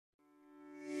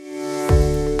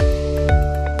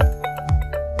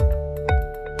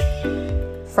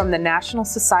From the National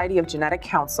Society of Genetic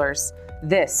Counselors,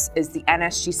 this is the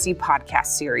NSGC podcast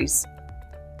series,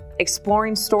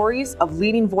 exploring stories of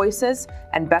leading voices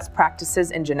and best practices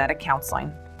in genetic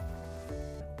counseling.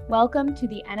 Welcome to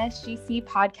the NSGC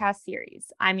podcast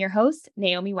series. I'm your host,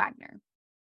 Naomi Wagner.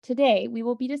 Today, we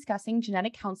will be discussing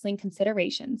genetic counseling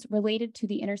considerations related to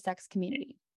the intersex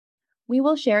community. We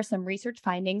will share some research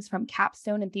findings from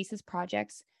capstone and thesis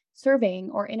projects,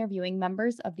 surveying or interviewing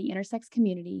members of the intersex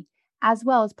community, as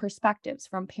well as perspectives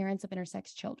from parents of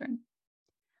intersex children.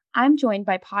 I'm joined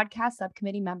by podcast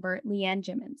subcommittee member Leanne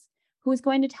Jimmins, who is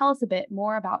going to tell us a bit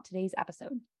more about today's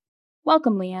episode.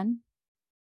 Welcome, Leanne.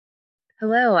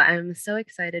 Hello, I'm so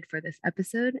excited for this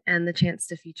episode and the chance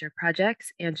to feature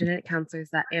projects and genetic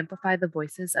counselors that amplify the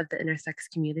voices of the intersex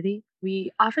community. We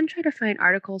often try to find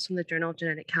articles from the Journal of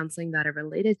Genetic Counseling that are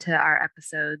related to our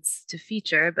episodes to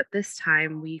feature, but this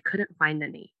time we couldn't find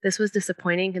any. This was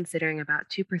disappointing considering about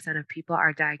 2% of people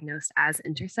are diagnosed as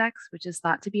intersex, which is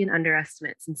thought to be an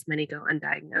underestimate since many go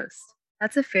undiagnosed.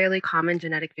 That's a fairly common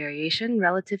genetic variation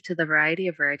relative to the variety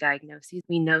of rare diagnoses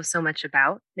we know so much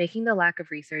about, making the lack of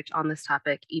research on this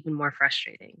topic even more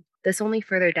frustrating. This only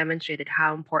further demonstrated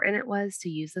how important it was to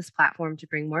use this platform to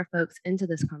bring more folks into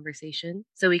this conversation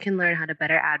so we can learn how to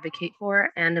better advocate for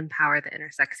and empower the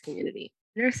intersex community.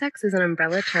 Intersex is an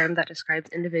umbrella term that describes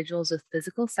individuals with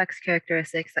physical sex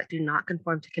characteristics that do not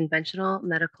conform to conventional,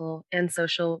 medical, and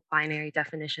social binary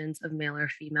definitions of male or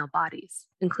female bodies,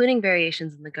 including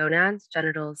variations in the gonads,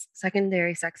 genitals,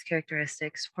 secondary sex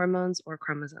characteristics, hormones, or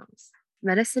chromosomes.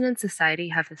 Medicine and society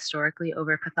have historically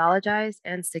overpathologized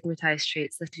and stigmatized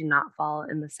traits that do not fall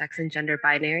in the sex and gender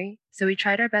binary, so we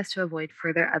tried our best to avoid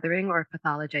further othering or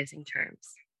pathologizing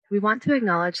terms. We want to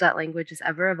acknowledge that language is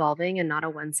ever evolving and not a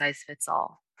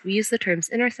one-size-fits-all. We use the terms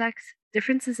intersex,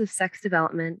 differences of sex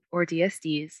development, or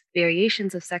DSDs,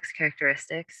 variations of sex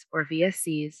characteristics, or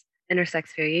VSCs,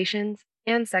 intersex variations,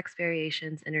 and sex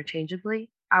variations interchangeably.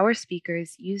 Our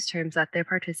speakers use terms that their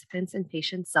participants and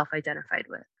patients self-identified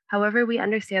with. However, we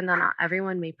understand that not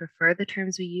everyone may prefer the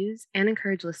terms we use and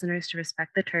encourage listeners to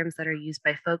respect the terms that are used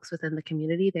by folks within the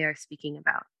community they are speaking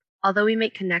about. Although we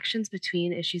make connections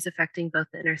between issues affecting both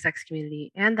the intersex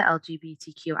community and the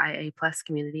LGBTQIA+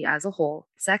 community as a whole,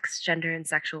 sex, gender, and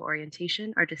sexual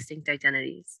orientation are distinct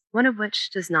identities, one of which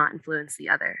does not influence the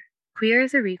other. Queer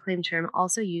is a reclaimed term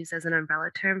also used as an umbrella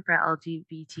term for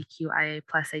LGBTQIA+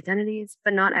 identities,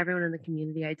 but not everyone in the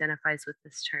community identifies with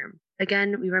this term.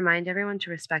 Again, we remind everyone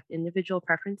to respect individual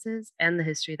preferences and the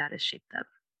history that has shaped them.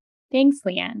 Thanks,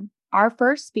 Leanne. Our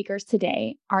first speakers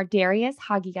today are Darius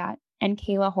Hagigat and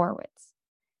Kayla Horowitz.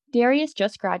 Darius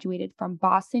just graduated from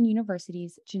Boston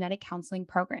University's Genetic Counseling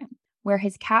program, where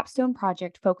his capstone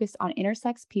project focused on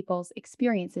intersex people's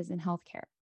experiences in healthcare.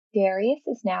 Darius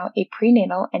is now a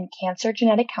prenatal and cancer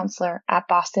genetic counselor at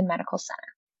Boston Medical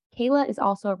Center. Kayla is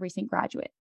also a recent graduate.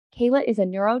 Kayla is a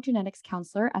neurogenetics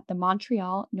counselor at the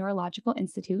Montreal Neurological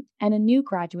Institute and a new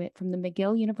graduate from the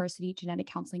McGill University Genetic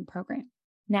Counseling program.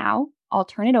 Now, I'll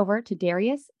turn it over to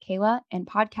Darius, Kayla, and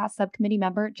podcast subcommittee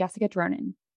member Jessica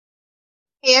Dronin.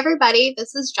 Hey everybody,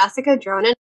 this is Jessica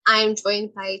Dronin. I am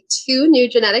joined by two new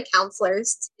genetic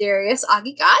counselors, Darius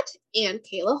Agigat and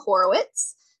Kayla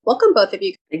Horowitz. Welcome both of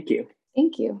you. Thank you.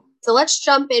 Thank you. So let's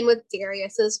jump in with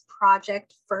Darius's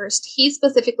project first. He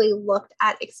specifically looked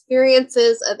at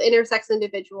experiences of intersex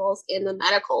individuals in the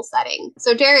medical setting.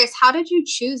 So Darius, how did you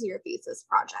choose your thesis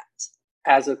project?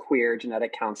 As a queer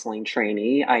genetic counseling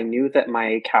trainee, I knew that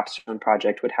my capstone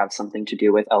project would have something to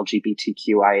do with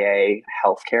LGBTQIA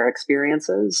healthcare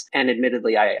experiences. And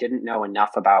admittedly, I didn't know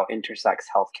enough about intersex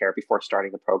healthcare before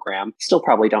starting the program. Still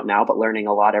probably don't now, but learning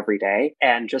a lot every day.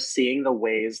 And just seeing the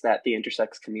ways that the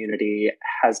intersex community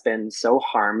has been so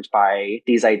harmed by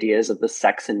these ideas of the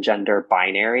sex and gender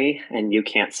binary, and you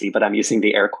can't see, but I'm using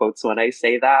the air quotes when I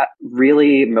say that,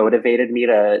 really motivated me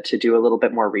to do a little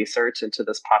bit more research into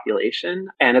this population.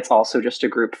 And it's also just a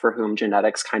group for whom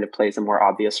genetics kind of plays a more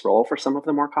obvious role for some of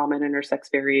the more common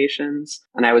intersex variations.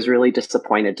 And I was really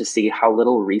disappointed to see how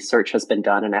little research has been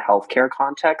done in a healthcare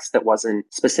context that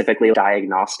wasn't specifically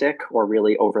diagnostic or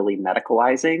really overly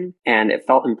medicalizing. And it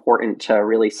felt important to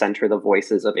really center the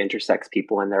voices of intersex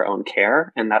people in their own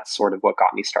care. And that's sort of what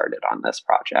got me started on this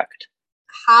project.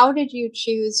 How did you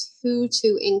choose who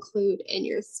to include in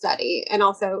your study? And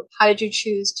also, how did you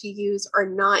choose to use or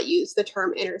not use the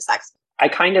term intersex? I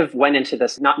kind of went into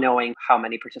this not knowing how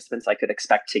many participants I could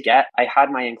expect to get. I had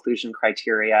my inclusion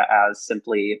criteria as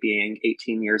simply being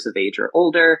 18 years of age or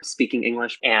older, speaking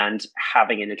English, and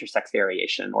having an intersex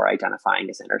variation or identifying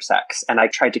as intersex. And I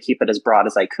tried to keep it as broad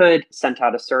as I could, sent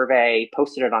out a survey,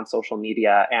 posted it on social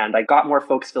media, and I got more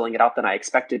folks filling it out than I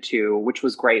expected to, which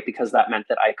was great because that meant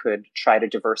that I could try to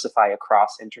diversify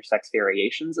across intersex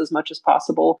variations as much as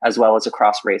possible, as well as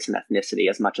across race and ethnicity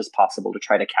as much as possible to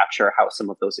try to capture how some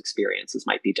of those experiences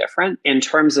might be different. In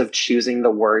terms of choosing the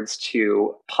words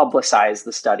to publicize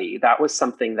the study, that was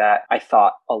something that I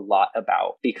thought a lot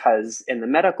about because in the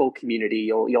medical community,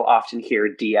 you'll often hear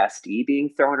DSD being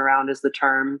thrown around as the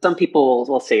term. Some people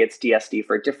will say it's DSD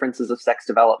for differences of sex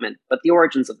development, but the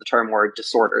origins of the term were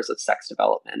disorders of sex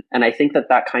development. And I think that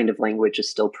that kind of language is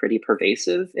still pretty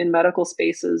pervasive in medical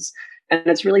spaces. And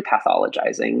it's really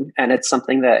pathologizing. And it's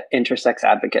something that intersex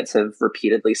advocates have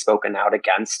repeatedly spoken out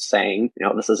against, saying,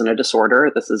 this isn't a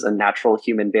disorder. This is a natural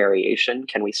human variation.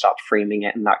 Can we stop framing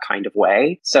it in that kind of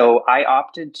way? So I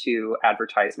opted to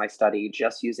advertise my study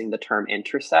just using the term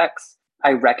intersex.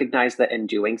 I recognize that in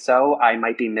doing so, I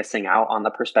might be missing out on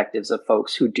the perspectives of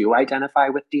folks who do identify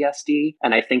with DSD.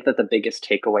 And I think that the biggest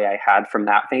takeaway I had from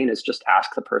that vein is just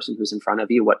ask the person who's in front of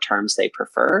you what terms they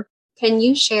prefer. Can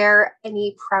you share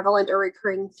any prevalent or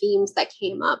recurring themes that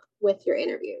came up with your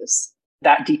interviews?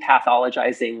 That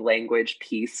depathologizing language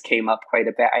piece came up quite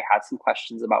a bit. I had some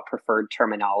questions about preferred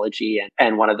terminology.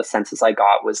 And one of the senses I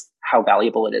got was how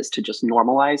valuable it is to just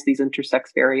normalize these intersex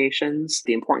variations.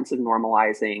 The importance of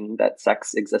normalizing that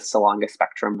sex exists along a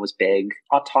spectrum was big.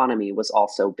 Autonomy was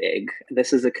also big.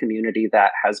 This is a community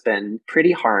that has been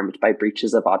pretty harmed by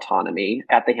breaches of autonomy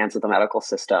at the hands of the medical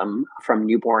system, from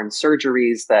newborn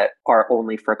surgeries that are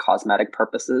only for cosmetic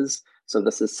purposes. So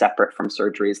this is separate from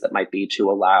surgeries that might be to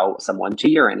allow someone to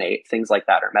urinate. Things like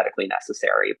that are medically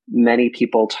necessary. Many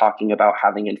people talking about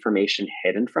having information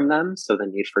hidden from them. So the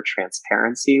need for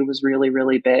transparency was really,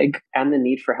 really big. And the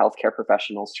need for healthcare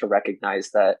professionals to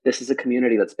recognize that this is a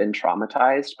community that's been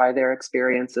traumatized by their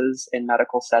experiences in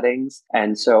medical settings.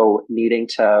 And so needing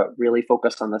to really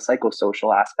focus on the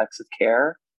psychosocial aspects of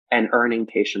care and earning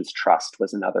patients' trust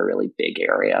was another really big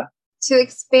area. To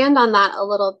expand on that a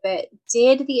little bit,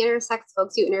 did the intersex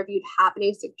folks you interviewed have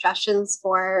any suggestions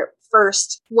for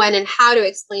first when and how to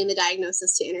explain the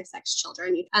diagnosis to intersex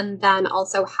children, and then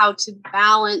also how to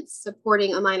balance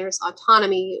supporting a minor's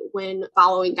autonomy when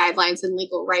following guidelines and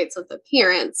legal rights of the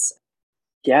parents?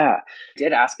 Yeah, I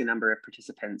did ask a number of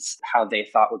participants how they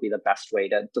thought would be the best way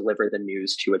to deliver the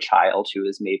news to a child who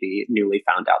is maybe newly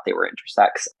found out they were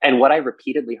intersex. And what I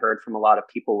repeatedly heard from a lot of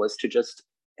people was to just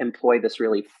employ this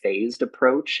really phased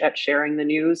approach at sharing the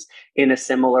news in a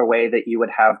similar way that you would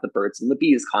have the birds and the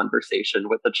bees conversation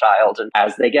with the child. And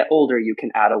as they get older, you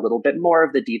can add a little bit more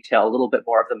of the detail, a little bit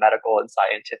more of the medical and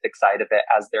scientific side of it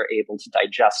as they're able to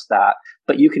digest that.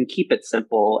 But you can keep it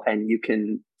simple and you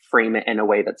can frame it in a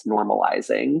way that's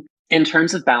normalizing. In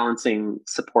terms of balancing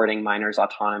supporting minors'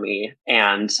 autonomy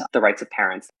and the rights of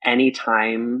parents,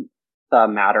 anytime the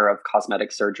matter of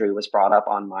cosmetic surgery was brought up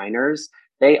on minors,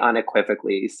 they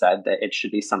unequivocally said that it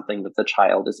should be something that the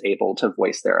child is able to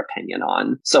voice their opinion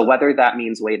on. So whether that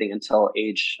means waiting until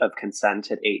age of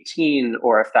consent at 18,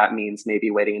 or if that means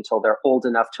maybe waiting until they're old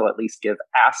enough to at least give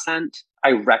assent,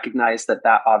 I recognize that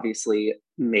that obviously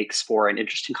makes for an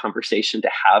interesting conversation to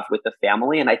have with the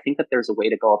family. And I think that there's a way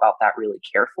to go about that really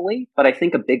carefully. But I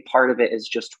think a big part of it is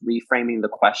just reframing the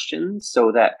question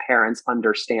so that parents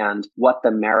understand what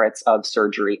the merits of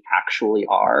surgery actually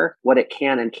are, what it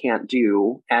can and can't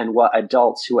do, and what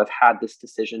adults who have had this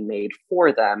decision made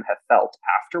for them have felt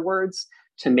afterwards,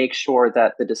 to make sure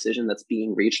that the decision that's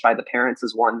being reached by the parents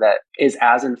is one that is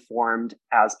as informed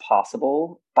as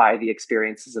possible by the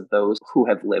experiences of those who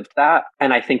have lived that.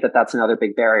 And I think that that's another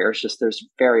big barrier. It's just there's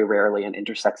very rarely an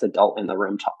intersex adult in the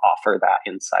room to offer that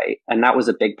insight. And that was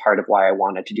a big part of why I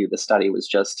wanted to do the study, was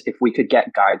just if we could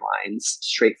get guidelines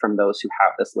straight from those who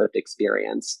have this lived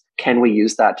experience, can we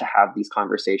use that to have these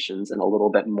conversations in a little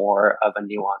bit more of a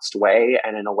nuanced way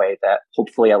and in a way that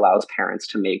hopefully allows parents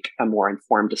to make a more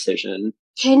informed decision?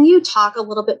 Can you talk a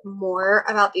little bit more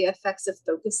about the effects of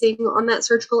focusing on that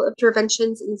surgical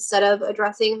interventions instead of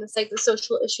addressing the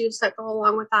psychosocial issues that go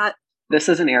along with that? This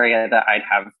is an area that I'd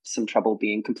have some trouble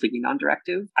being completely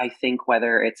non-directive. I think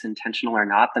whether it's intentional or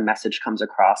not, the message comes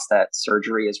across that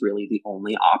surgery is really the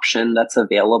only option that's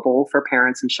available for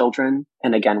parents and children.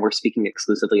 And again, we're speaking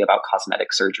exclusively about cosmetic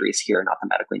surgeries here, not the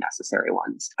medically necessary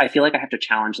ones. I feel like I have to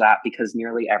challenge that because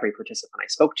nearly every participant I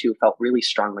spoke to felt really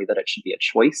strongly that it should be a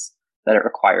choice. that it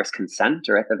requires consent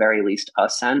or at the very least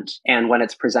assent. And when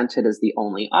it's presented as the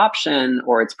only option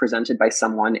or it's presented by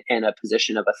someone in a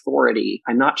position of authority,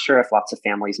 I'm not sure if lots of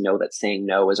families know that saying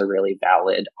no is a really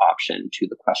valid option to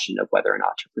the question of whether or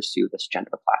not to pursue this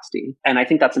genderoplasty. And I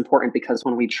think that's important because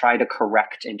when we try to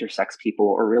correct intersex people,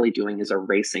 what we're really doing is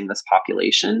erasing this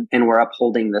population, and we're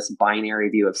upholding this binary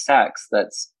view of sex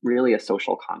that's really a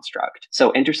social construct.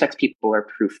 So intersex people are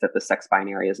proof that the sex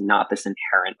binary is not this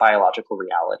inherent biological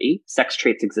reality. Sex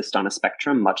traits exist on a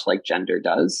spectrum, much like gender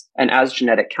does. And as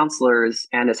genetic counselors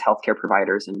and as healthcare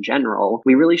providers in general,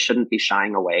 we really shouldn't be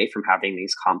shying away from having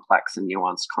these complex and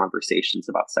nuanced conversations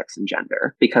about sex and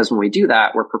gender. Because when we do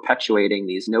that, we're perpetuating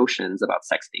these notions about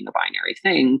sex being a binary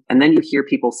thing. And then you hear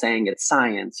people saying it's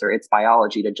science or it's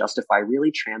biology to justify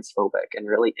really transphobic and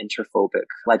really interphobic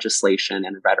legislation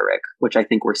and rhetoric, which I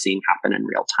think we're seeing happen in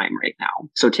real time right now.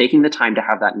 So taking the time to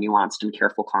have that nuanced and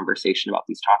careful conversation about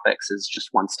these topics is just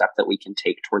one step that we can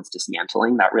take towards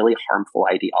dismantling that really harmful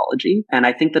ideology. And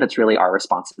I think that it's really our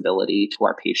responsibility to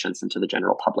our patients and to the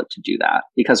general public to do that,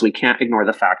 because we can't ignore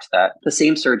the fact that the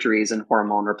same surgeries and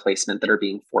hormone replacement that are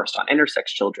being forced on intersex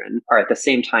children are at the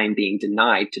same time being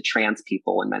denied to trans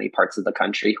people in many parts of the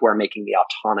country who are making the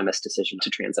autonomous decision to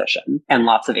transition. And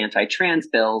lots of anti-trans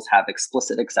bills have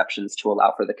explicit exceptions to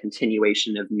allow for the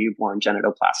continuation of newborn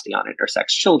genitoplasty on intersex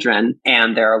children.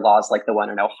 And there are laws like the one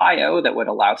in Ohio that would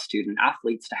allow student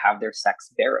athletes to have their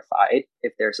sex verified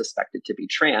if they're suspected to be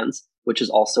trans, which is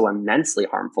also immensely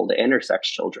harmful to intersex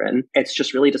children. It's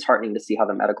just really disheartening to see how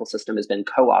the medical system has been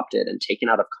co-opted and taken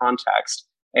out of context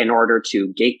in order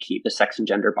to gatekeep the sex and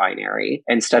gender binary,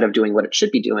 instead of doing what it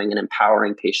should be doing and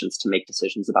empowering patients to make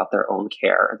decisions about their own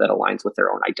care that aligns with their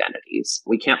own identities.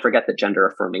 We can't forget that gender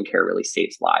affirming care really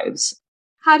saves lives.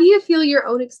 How do you feel your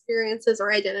own experiences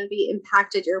or identity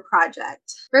impacted your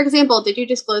project? For example, did you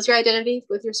disclose your identity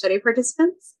with your study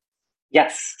participants?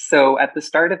 Yes. So at the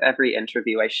start of every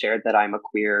interview, I shared that I'm a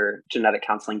queer genetic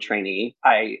counseling trainee.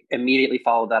 I immediately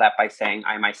followed that up by saying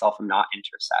I myself am not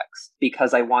intersex,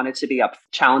 because I wanted to be up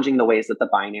challenging the ways that the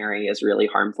binary is really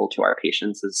harmful to our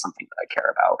patients is something that I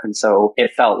care about. And so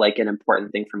it felt like an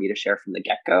important thing for me to share from the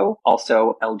get-go.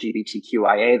 Also,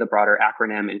 LGBTQIA, the broader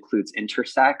acronym, includes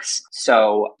intersex.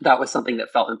 So that was something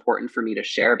that felt important for me to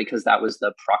share because that was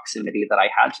the proximity that I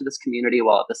had to this community,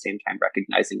 while at the same time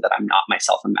recognizing that I'm not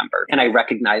myself a member. And I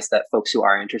recognize that folks who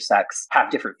are intersex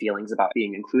have different feelings about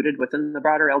being included within the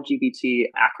broader LGBT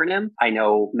acronym. I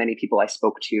know many people I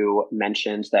spoke to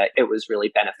mentioned that it was really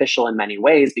beneficial in many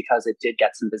ways because it did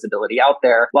get some visibility out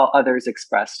there, while others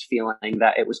expressed feeling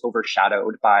that it was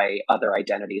overshadowed by other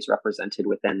identities represented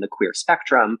within the queer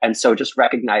spectrum. And so just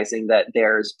recognizing that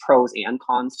there's pros and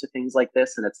cons to things like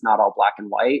this, and it's not all black and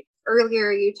white.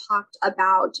 Earlier, you talked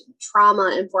about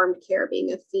trauma-informed care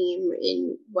being a theme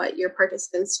in what your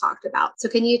participants talked about. So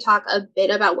can you talk a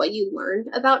bit about what you learned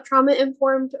about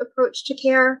trauma-informed approach to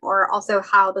care, or also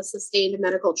how the sustained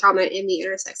medical trauma in the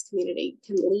intersex community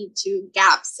can lead to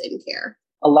gaps in care?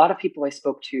 A lot of people I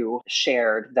spoke to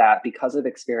shared that because of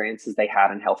experiences they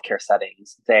had in healthcare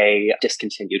settings, they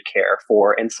discontinued care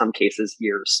for, in some cases,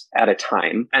 years at a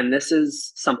time. And this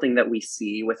is something that we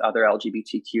see with other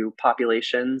LGBTQ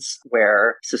populations,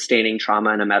 where sustaining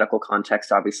trauma in a medical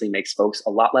context obviously makes folks a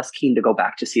lot less keen to go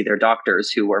back to see their doctors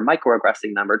who were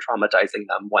microaggressing them or traumatizing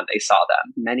them when they saw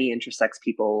them. Many intersex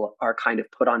people are kind of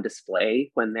put on display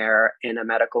when they're in a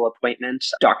medical appointment.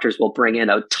 Doctors will bring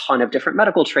in a ton of different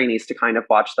medical trainees to kind of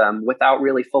watch them without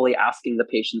really fully asking the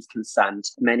patient's consent.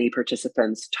 Many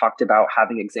participants talked about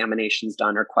having examinations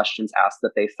done or questions asked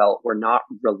that they felt were not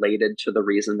related to the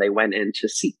reason they went in to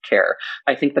seek care.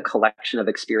 I think the collection of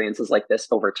experiences like this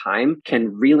over time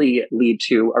can really lead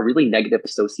to a really negative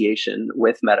association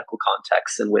with medical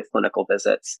contexts and with clinical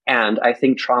visits. And I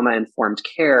think trauma-informed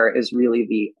care is really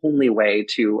the only way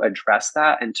to address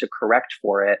that and to correct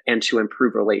for it and to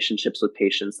improve relationships with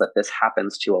patients that this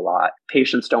happens to a lot.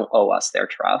 Patients don't owe us their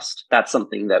trust. That's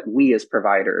something that we as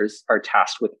providers are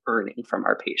tasked with earning from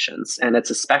our patients. And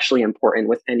it's especially important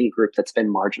with any group that's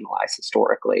been marginalized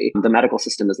historically. The medical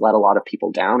system has let a lot of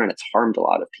people down and it's harmed a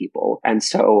lot of people. And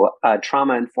so a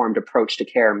trauma-informed approach to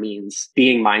care means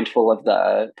being mindful of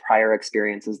the prior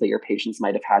experiences that your patients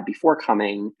might have had before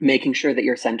coming, making sure that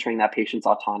you're centering that patient's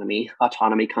autonomy.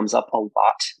 Autonomy comes up a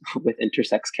lot with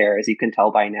intersex care, as you can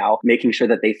tell by now, making sure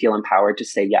that they feel empowered to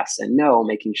say yes and no,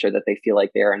 making sure that they feel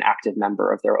like they're an active member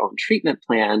member of their own treatment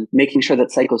plan, making sure that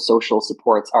psychosocial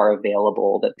supports are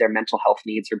available, that their mental health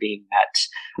needs are being met,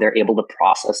 they're able to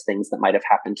process things that might have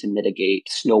happened to mitigate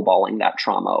snowballing that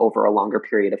trauma over a longer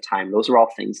period of time. Those are all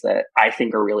things that I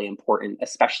think are really important,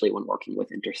 especially when working with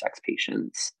intersex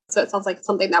patients. So it sounds like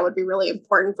something that would be really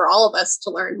important for all of us to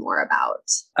learn more about.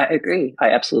 I agree. I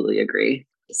absolutely agree.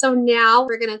 So now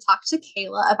we're going to talk to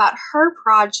Kayla about her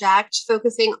project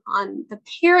focusing on the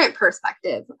parent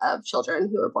perspective of children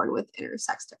who are born with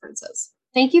intersex differences.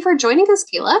 Thank you for joining us,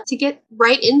 Kayla. To get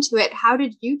right into it, how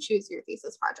did you choose your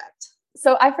thesis project?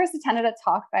 So I first attended a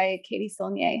talk by Katie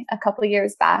Saulnier a couple of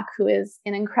years back, who is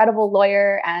an incredible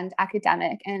lawyer and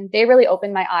academic. And they really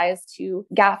opened my eyes to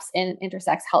gaps in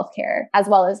intersex healthcare, as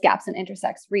well as gaps in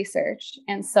intersex research.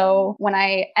 And so when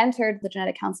I entered the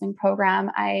genetic counseling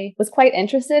program, I was quite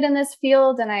interested in this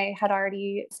field. And I had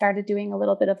already started doing a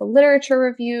little bit of a literature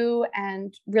review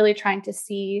and really trying to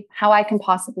see how I can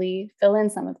possibly fill in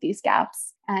some of these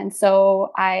gaps. And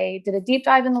so I did a deep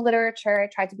dive in the literature. I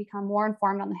tried to become more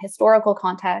informed on the historical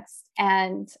context.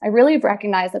 And I really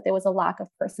recognized that there was a lack of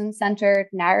person-centered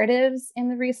narratives in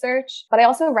the research. But I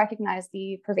also recognized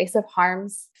the pervasive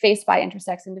harms faced by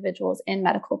intersex individuals in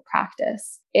medical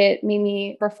practice. It made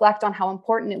me reflect on how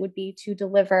important it would be to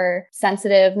deliver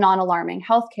sensitive, non-alarming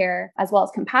healthcare, as well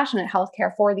as compassionate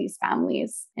healthcare for these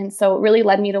families. And so it really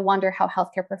led me to wonder how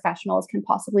healthcare professionals can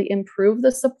possibly improve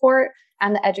the support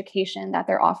and the education that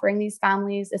they're offering these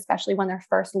families, especially when they're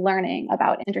first learning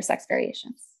about intersex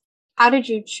variations. How did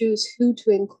you choose who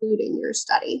to include in your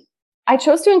study? I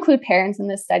chose to include parents in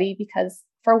this study because,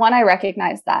 for one, I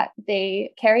recognize that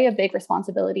they carry a big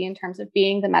responsibility in terms of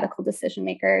being the medical decision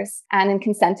makers and in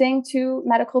consenting to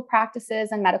medical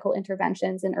practices and medical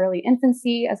interventions in early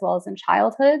infancy as well as in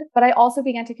childhood. But I also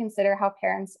began to consider how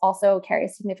parents also carry a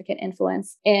significant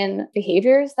influence in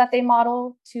behaviors that they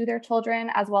model to their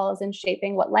children, as well as in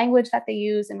shaping what language that they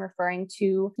use in referring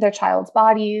to their child's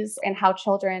bodies and how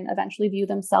children eventually view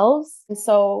themselves. And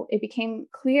so it became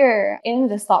clear in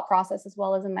this thought process, as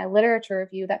well as in my literature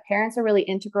review, that parents are really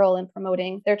integral in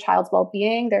promoting their child's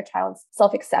well-being, their child's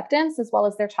self-acceptance, as well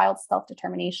as their child's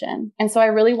self-determination. And so I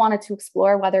really wanted to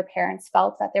explore whether parents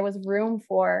felt that there was room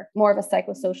for more of a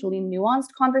psychosocially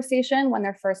nuanced conversation when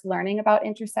they're first learning about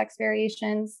intersex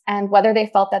variations, and whether they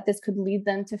felt that this could lead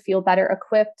them to feel better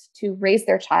equipped to raise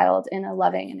their child in a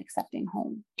loving and accepting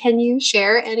home. Can you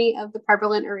share any of the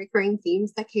prevalent or recurring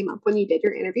themes that came up when you did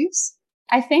your interviews?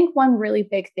 I think one really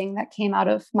big thing that came out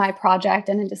of my project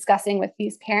and in discussing with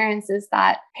these parents is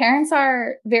that parents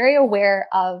are very aware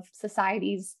of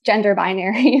society's gender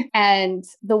binary and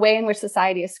the way in which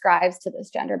society ascribes to this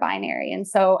gender binary. And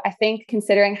so I think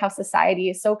considering how society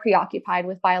is so preoccupied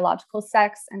with biological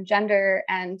sex and gender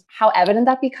and how evident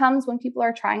that becomes when people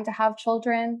are trying to have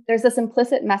children, there's this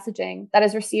implicit messaging that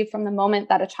is received from the moment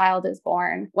that a child is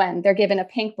born, when they're given a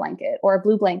pink blanket or a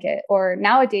blue blanket, or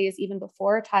nowadays, even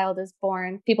before a child is born,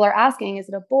 people are asking, is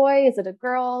it a boy? Is it a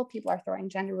girl? People are throwing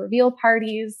gender reveal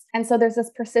parties. And so there's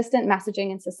this persistent messaging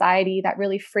in society that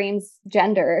really frames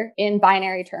gender in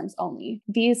binary terms only.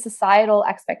 These societal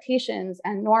expectations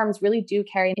and norms really do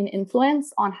carry an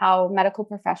influence on how medical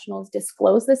professionals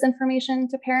disclose this information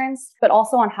to parents, but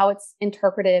also on how it's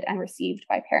interpreted and received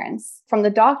by parents. From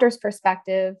the doctor's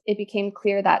perspective, it became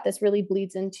clear that this really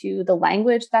bleeds into the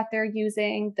language that they're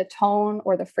using, the tone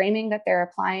or the framing that they're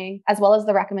applying, as well as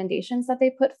the recommendations that they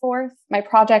put forth. My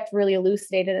project really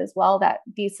elucidated as well that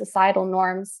these societal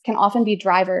norms can often be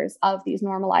drivers of these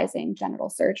normalizing genital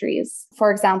surgeries. For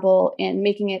example, in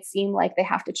making it seem like they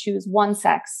have to choose one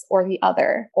sex or the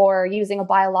other, or using a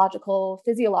biological,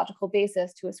 physiological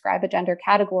basis to ascribe a gender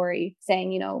category,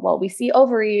 saying, well, we see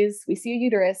ovaries, we see a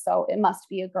uterus, so it must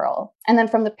be a girl. And then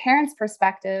from the parents'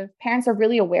 perspective, parents are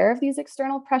really aware of these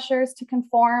external pressures to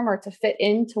conform or to fit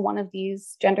into one of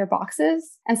these gender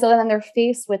boxes. And so then they're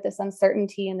faced with this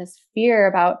uncertainty and this fear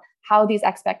about how these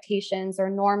expectations or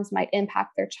norms might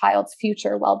impact their child's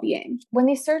future well-being. When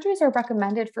these surgeries are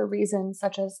recommended for reasons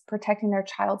such as protecting their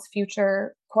child's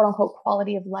future, quote unquote,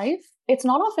 quality of life, it's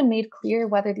not often made clear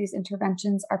whether these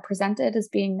interventions are presented as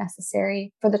being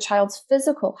necessary for the child's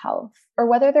physical health, or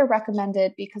whether they're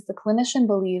recommended because the clinician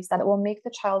believes that it will make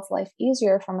the child's life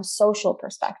easier from a social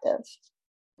perspective.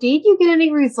 Did you get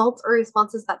any results or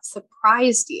responses that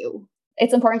surprised you?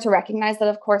 it's important to recognize that,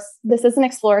 of course, this is an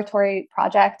exploratory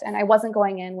project, and I wasn't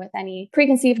going in with any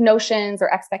preconceived notions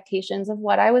or expectations of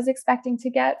what I was expecting to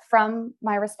get from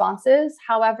my responses.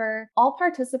 However, all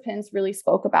participants really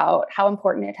spoke about how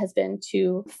important it has been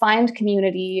to find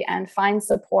community and find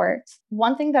support.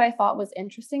 One thing that I thought was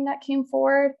interesting that came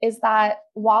forward is that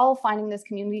while finding this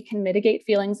community can mitigate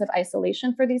feelings of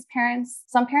isolation for these parents,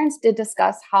 some parents did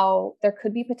discuss how there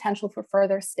could be potential for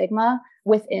further stigma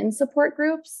within support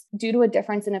groups due to a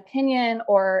difference in opinion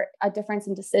or a difference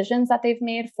in decisions that they've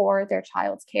made for their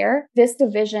child's care. This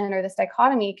division or this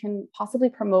dichotomy can possibly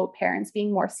promote parents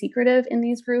being more secretive in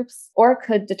these groups, or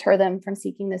could deter them from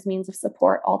seeking this means of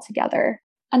support altogether.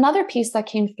 Another piece that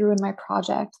came through in my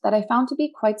project that I found to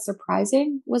be quite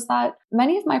surprising was that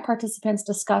many of my participants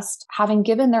discussed having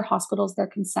given their hospitals their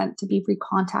consent to be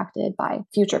recontacted by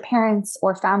future parents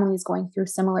or families going through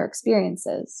similar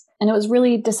experiences. And it was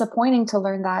really disappointing to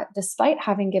learn that despite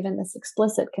having given this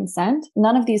explicit consent,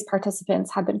 none of these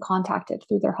participants had been contacted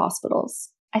through their hospitals.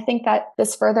 I think that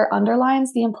this further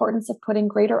underlines the importance of putting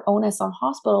greater onus on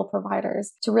hospital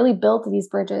providers to really build these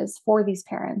bridges for these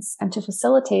parents and to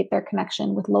facilitate their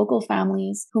connection with local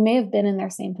families who may have been in their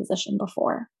same position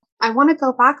before. I want to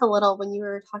go back a little when you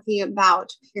were talking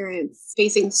about parents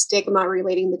facing stigma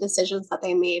relating the decisions that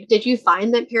they made. Did you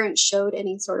find that parents showed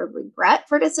any sort of regret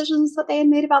for decisions that they had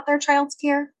made about their child's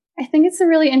care? I think it's a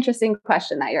really interesting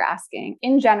question that you're asking.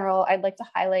 In general, I'd like to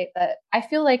highlight that I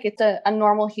feel like it's a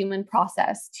normal human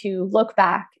process to look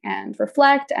back and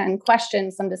reflect and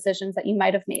question some decisions that you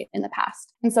might have made in the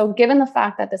past. And so given the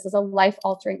fact that this is a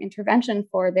life-altering intervention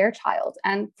for their child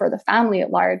and for the family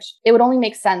at large, it would only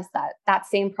make sense that that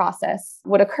same process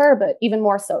would occur, but even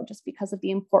more so just because of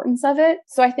the importance of it.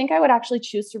 So I think I would actually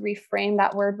choose to reframe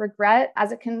that word regret,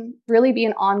 as it can really be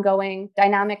an ongoing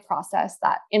dynamic process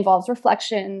that involves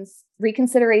reflections,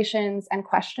 reconsiderations, and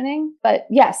questioning. But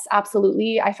yes,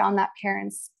 absolutely, I found that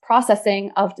parents'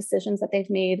 processing of decisions that they've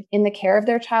made in the care of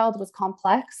their child was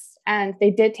complex, and they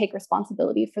did take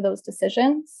responsibility for those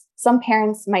decisions. Some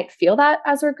parents might feel that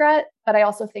as regret, but I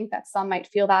also think that some might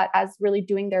feel that as really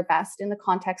doing their best in the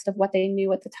context of what they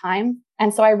knew at the time.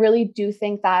 And so I really do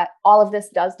think that all of this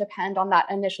does depend on that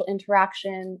initial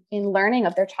interaction in learning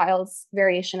of their child's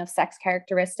variation of sex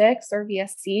characteristics, or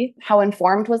VSC. How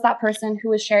informed was that person who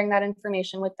was sharing that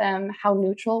information with them? How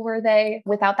neutral were they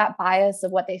without that bias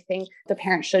of what they think the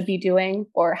parent should be doing,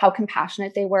 or how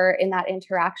compassionate they were in that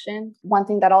interaction? One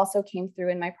thing that also came through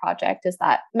in my project is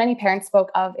that many parents spoke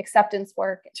of acceptance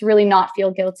work to really not feel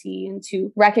guilty and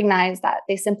to recognize that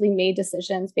they simply made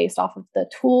decisions based off of the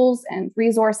tools and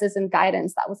resources and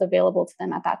guidance that was available to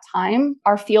them at that time.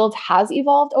 Our field has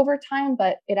evolved over time,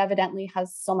 but it evidently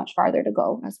has so much farther to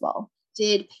go as well.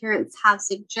 Did parents have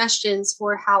suggestions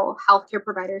for how healthcare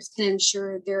providers can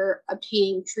ensure they're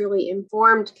obtaining truly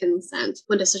informed consent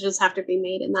when decisions have to be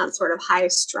made in that sort of high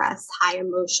stress, high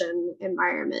emotion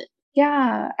environment?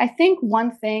 Yeah, I think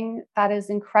one thing that is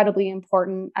incredibly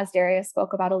important, as Darius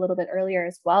spoke about a little bit earlier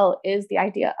as well, is the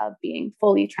idea of being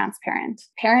fully transparent.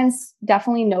 Parents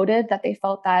definitely noted that they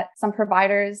felt that some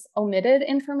providers omitted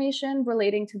information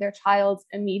relating to their child's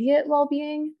immediate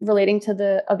well-being, relating to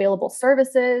the available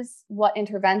services, what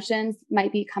interventions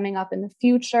might be coming up in the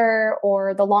future,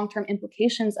 or the long-term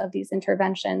implications of these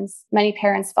interventions. Many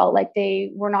parents felt like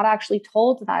they were not actually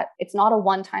told that it's not a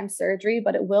one-time surgery,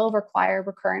 but it will require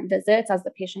recurrent visits as the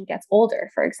patient gets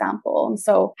older, for example. And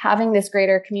so having this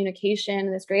greater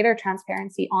communication, this greater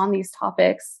transparency on these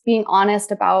topics, being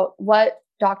honest about what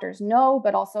doctors know,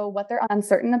 but also what they're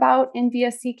uncertain about in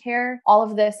VSC care. All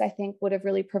of this, I think, would have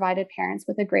really provided parents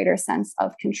with a greater sense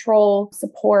of control,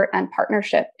 support, and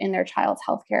partnership in their child's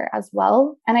healthcare as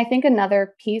well. And I think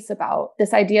another piece about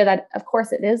this idea that, of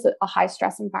course, it is a high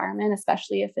stress environment,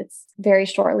 especially if it's very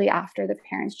shortly after the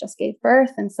parents just gave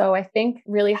birth. And so I think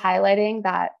really highlighting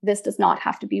that this does not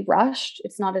have to be rushed.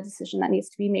 It's not a decision that needs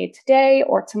to be made today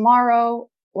or tomorrow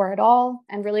or at all,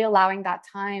 and really allowing that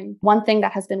time. One thing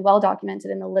that has been well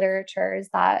documented in the literature is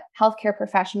that healthcare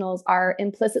professionals are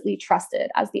implicitly trusted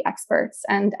as the experts.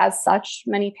 And as such,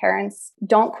 many parents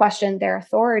don't question their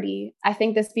authority. I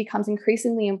think this becomes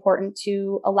increasingly important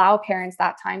to allow parents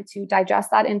that time to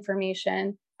digest that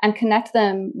information and connect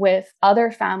them with other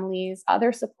families,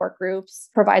 other support groups,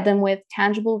 provide them with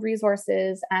tangible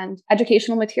resources and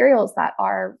educational materials that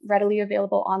are readily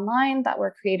available online, that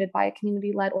were created by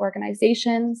community-led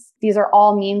organizations. These are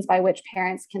all means by which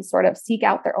parents can sort of seek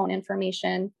out their own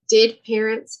information. Did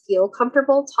parents feel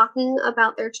comfortable talking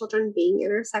about their children being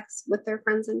intersex with their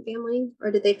friends and family, or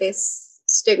did they face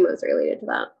stigmas related to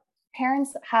that?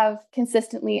 Parents have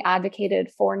consistently advocated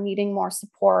for needing more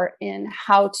support in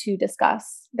how to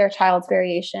discuss their child's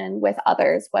variation with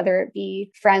others, whether it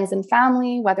be friends and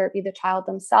family, whether it be the child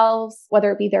themselves,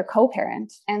 whether it be their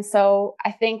co-parent. And so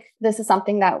I think this is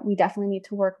something that we definitely need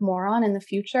to work more on in the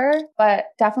future, but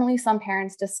definitely some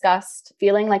parents discussed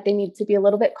feeling like they need to be a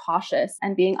little bit cautious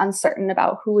and being uncertain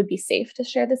about who would be safe to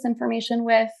share this information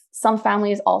with. Some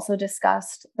families also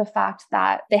discussed the fact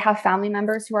that they have family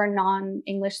members who are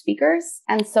non-English speakers.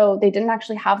 And so they didn't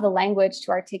actually have the language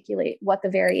to articulate what the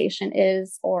variation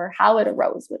is or how it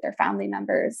arose with their family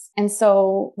members. And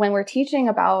so when we're teaching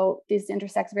about these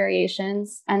intersex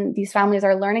variations and these families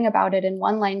are learning about it in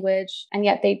one language, and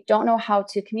yet they don't know how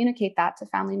to communicate that to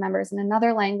family members in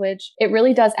another language, it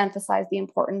really does emphasize the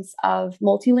importance of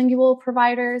multilingual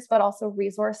providers, but also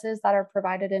resources that are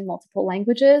provided in multiple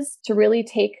languages to really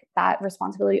take that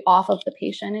responsibility off of the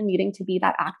patient and needing to be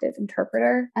that active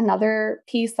interpreter. Another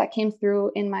piece that came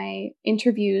through in my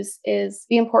interviews is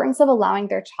the importance of allowing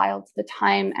their child the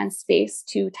time and space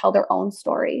to tell their own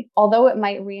story. Although it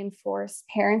might reinforce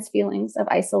parents' feelings of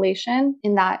isolation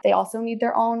in that they also need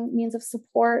their own means of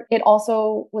support, it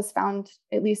also was found,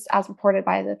 at least as reported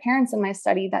by the parents in my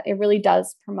study, that it really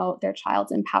does promote their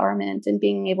child's empowerment and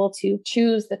being able to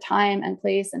choose the time and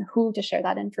place and who to share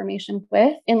that information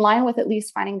with, in line with at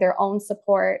least finding their own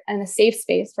support and a safe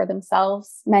space for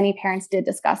themselves. Many parents did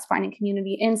discuss finding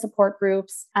community in support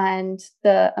groups and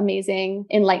the amazing,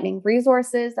 enlightening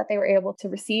resources that they were able to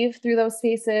receive through those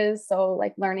spaces. So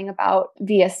like learning about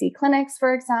VSC clinics,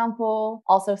 for example,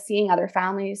 also seeing other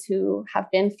families who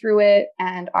have been through it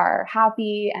and are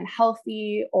happy and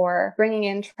healthy, or bringing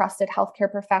in trusted healthcare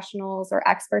professionals or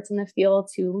experts in the field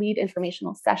to lead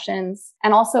informational sessions.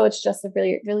 And also it's just a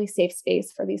really, really safe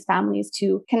space for these families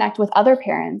to connect with other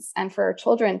parents and for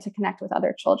children to connect with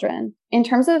other children. In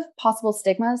terms of possible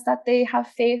stigmas that they have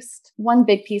faced, one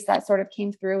big piece that sort of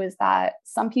came through is that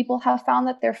some people have found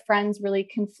that their friends really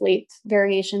conflate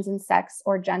variations in sex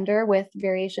or gender with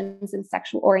variations in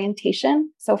sexual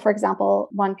orientation. So for example,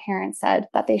 one parent said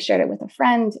that they shared it with a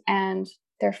friend and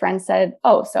their friend said,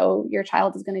 "Oh, so your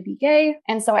child is going to be gay."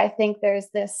 And so I think there's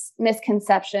this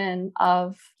misconception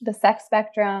of the sex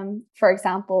spectrum. For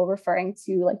example, referring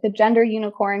to like the gender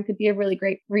unicorn could be a really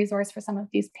great resource for some of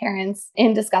these parents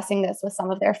in discussing this with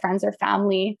some of their friends or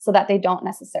family so that they don't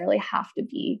necessarily have to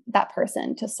be that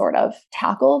person to sort of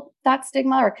tackle that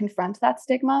stigma or confront that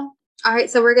stigma. All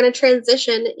right, so we're going to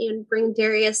transition and bring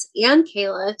Darius and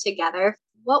Kayla together.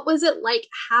 What was it like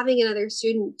having another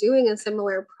student doing a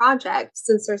similar project,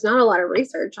 since there's not a lot of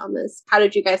research on this? How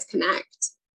did you guys connect?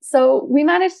 So we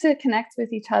managed to connect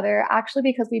with each other actually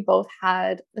because we both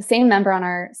had the same member on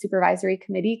our supervisory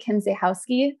committee, Kim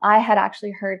Zahowski. I had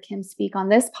actually heard Kim speak on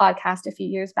this podcast a few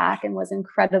years back and was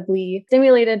incredibly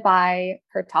stimulated by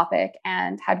her topic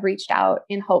and had reached out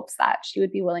in hopes that she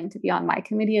would be willing to be on my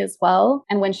committee as well.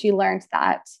 And when she learned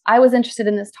that I was interested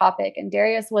in this topic and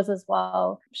Darius was as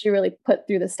well, she really put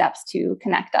through the steps to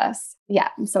connect us. Yeah,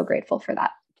 I'm so grateful for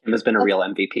that. Kim has been a real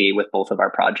MVP with both of our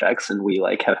projects, and we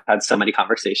have had so many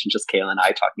conversations, just Kayla and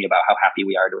I, talking about how happy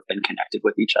we are to have been connected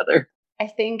with each other. I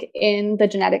think in the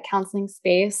genetic counseling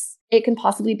space, it can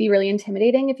possibly be really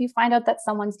intimidating if you find out that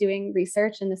someone's doing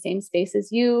research in the same space as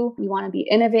you. You want to be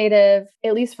innovative.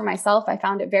 At least for myself, I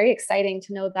found it very exciting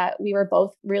to know that we were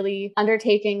both really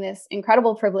undertaking this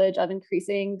incredible privilege of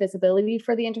increasing visibility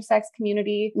for the intersex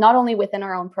community, not only within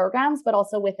our own programs, but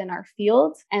also within our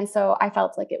field. And so I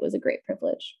felt like it was a great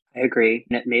privilege. I agree.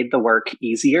 And it made the work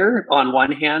easier on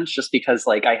one hand, just because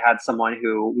like I had someone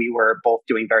who we were both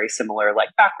doing very similar like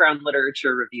background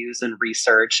literature reviews and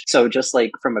research. So just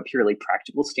like from a purely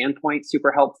practical standpoint,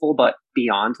 super helpful. But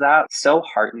beyond that, so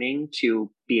heartening to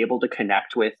be able to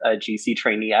connect with a GC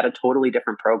trainee at a totally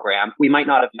different program. We might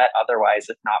not have met otherwise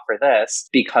if not for this,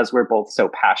 because we're both so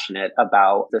passionate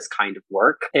about this kind of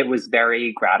work. It was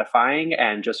very gratifying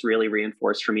and just really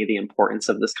reinforced for me the importance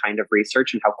of this kind of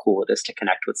research and how cool it is to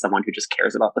connect with someone who just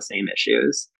cares about the same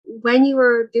issues. When you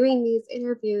were doing these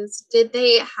interviews, did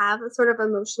they have a sort of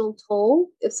emotional toll?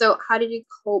 If so, how did you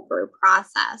cope or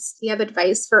process? Do you have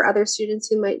advice for other students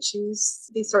who might choose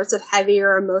these sorts of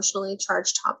heavier emotionally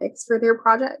charged topics for their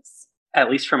projects? At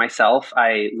least for myself,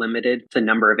 I limited the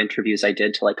number of interviews I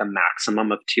did to like a maximum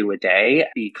of 2 a day,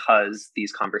 because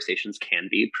these conversations can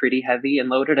be pretty heavy and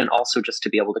loaded, and also just to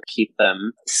be able to keep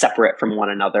them separate from one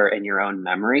another in your own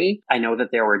memory. I know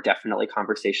that there were definitely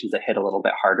conversations that hit a little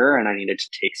bit harder and I needed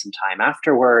to take some time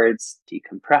afterwards,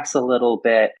 decompress a little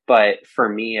bit. But for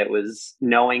me, it was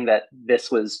knowing that this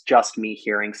was just me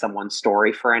hearing someone's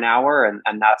story for an hour,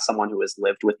 and that's someone who has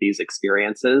lived with these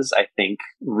experiences, I think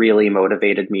really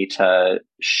motivated me to to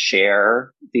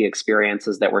share the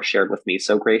experiences that were shared with me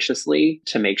so graciously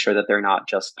to make sure that they're not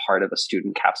just part of a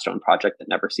student capstone project that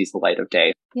never sees the light of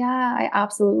day. Yeah, I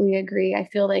absolutely agree. I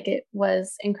feel like it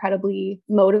was incredibly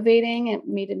motivating. It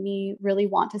made me really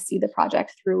want to see the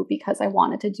project through because I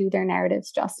wanted to do their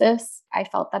narratives justice. I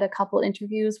felt that a couple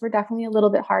interviews were definitely a little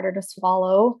bit harder to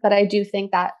swallow, but I do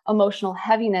think that emotional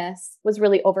heaviness was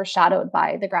really overshadowed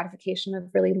by the gratification of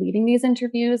really leading these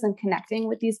interviews and connecting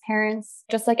with these parents.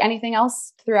 Just like anything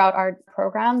else throughout our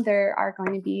program, there are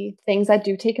going to be things that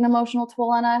do take an emotional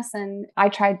toll on us. And I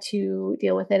tried to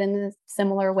deal with it in a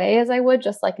similar way as I would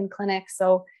just like in clinic.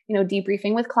 So,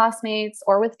 debriefing with classmates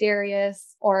or with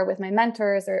Darius or with my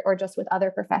mentors or just with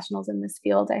other professionals in this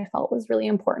field, I felt was really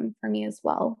important for me as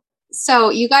well. So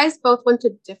you guys both went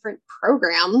to different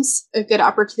programs, a good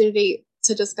opportunity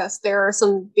to discuss. There are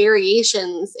some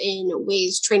variations in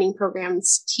ways training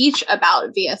programs teach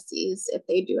about VSCs, if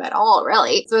they do at all,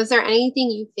 really. So is there anything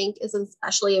you think is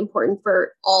especially important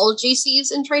for all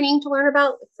GCs in training to learn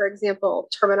about? For example,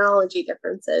 terminology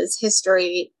differences,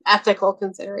 history, ethical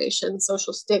considerations,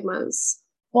 social stigmas?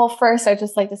 Well, first, I'd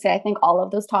just like to say, I think all of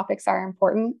those topics are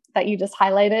important that you just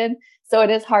highlighted. So it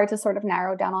is hard to sort of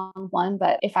narrow down on one,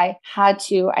 but if I had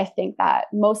to, I think that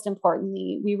most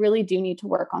importantly, we really do need to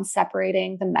work on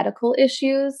separating the medical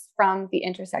issues from the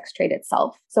intersex trait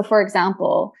itself. So for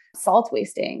example, salt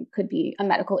wasting could be a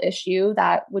medical issue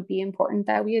that would be important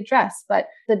that we address, but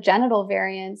the genital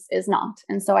variance is not.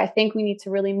 And so I think we need to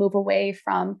really move away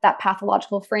from that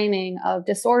pathological framing of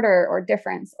disorder or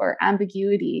difference or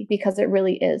ambiguity, because it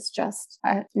really is just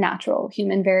a natural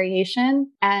human variation.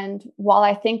 And while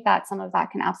I think that some of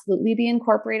that can absolutely be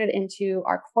incorporated into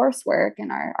our coursework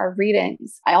and our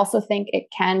readings, I also think it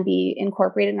can be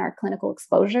incorporated in our clinical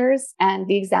exposures and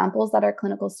the examples that our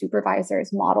clinical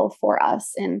supervisors model for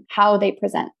us in how they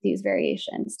present these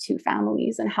variations to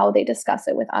families and how they discuss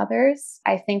it with others.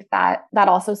 I think that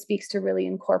also speaks to really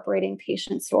incorporating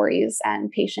patient stories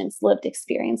and patients' lived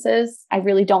experiences. I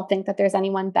really don't think that there's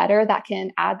anyone better that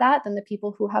can add that than the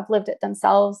people who have lived it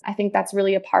themselves. I think that's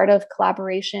really a part of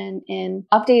collaboration in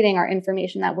updating our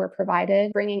information that we're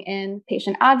provided, bringing in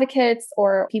patient advocates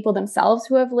or people themselves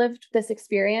who have lived this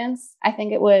experience. I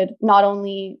think it would not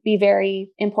only be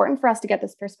very important for us to get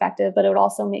this perspective, but it would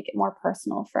also make it more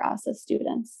personal for us as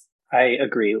students. I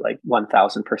agree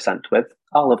 1000% with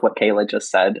all of what Kayla just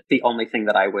said. The only thing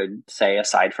that I would say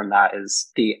aside from that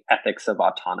is the ethics of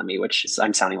autonomy, which is,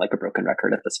 I'm sounding like a broken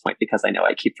record at this point because I know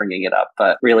I keep bringing it up,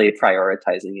 but really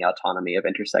prioritizing the autonomy of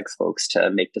intersex folks to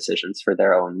make decisions for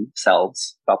their own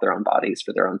selves, about their own bodies,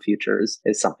 for their own futures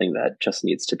is something that just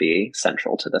needs to be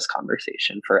central to this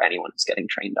conversation for anyone who's getting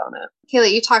trained on it. Kayla,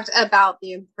 you talked about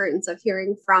the importance of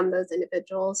hearing from those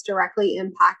individuals directly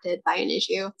impacted by an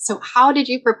issue. So how did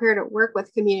you prepare to work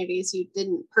with communities you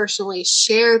didn't personally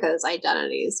share those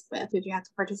identities with? Did you have to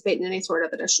participate in any sort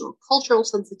of additional cultural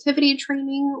sensitivity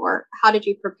training, or how did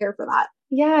you prepare for that?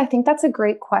 Yeah, I think that's a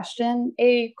great question.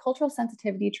 A cultural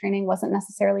sensitivity training wasn't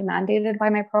necessarily mandated by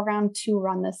my program to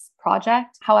run this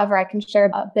project. However, I can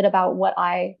share a bit about what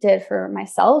I did for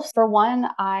myself. For one,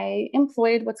 I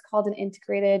employed what's called an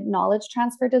integrated knowledge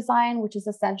transfer design, which is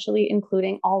essentially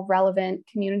including all relevant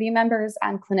community members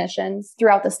and clinicians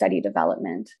throughout the study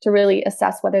development to really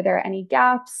assess whether there are any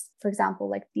gaps. For example,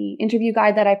 like the interview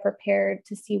guide that I prepared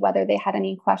to see whether they had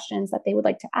any questions that they would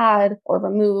like to add or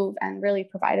remove and really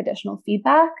provide additional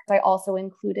feedback. I also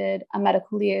included a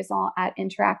medical liaison at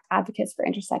Interact Advocates for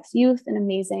Intersex Youth, an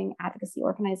amazing advocacy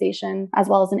organization, as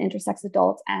well as an intersex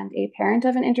adult and a parent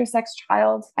of an intersex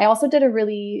child. I also did a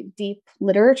really deep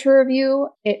literature review.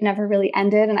 It never really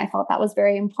ended, and I felt that was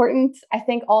very important. I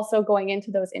think also going into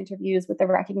those interviews with the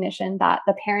recognition that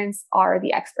the parents are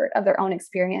the expert of their own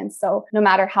experience. So no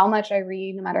matter how much I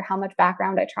read, no matter how much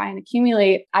background I try and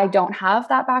accumulate, I don't have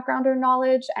that background or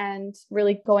knowledge. And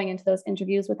really going into those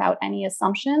interviews without any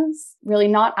assumptions, really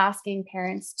not asking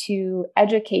parents to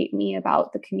educate me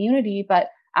about the community, but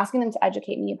asking them to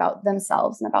educate me about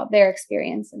themselves and about their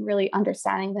experience and really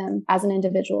understanding them as an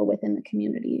individual within the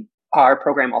community. Our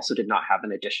program also did not have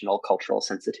an additional cultural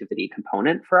sensitivity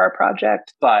component for our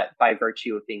project, but by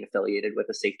virtue of being affiliated with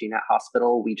a safety net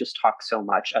hospital, we just talk so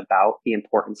much about the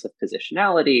importance of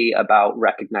positionality, about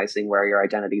recognizing where your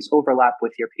identities overlap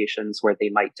with your patients, where they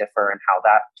might differ, and how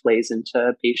that plays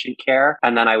into patient care.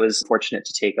 And then I was fortunate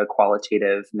to take a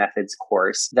qualitative methods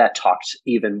course that talked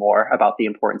even more about the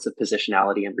importance of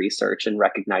positionality and research and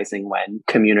recognizing when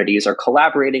communities are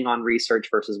collaborating on research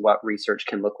versus what research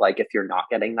can look like if you're not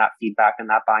getting that feedback and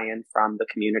that buy-in from the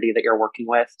community that you're working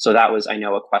with? So that was, I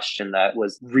know, a question that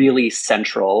was really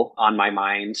central on my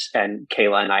mind. And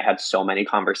Kayla and I had so many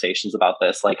conversations about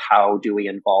this, like how do we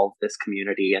involve this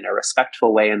community in a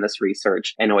respectful way in this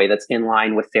research, in a way that's in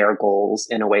line with their goals,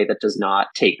 in a way that does not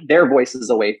take their voices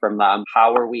away from them?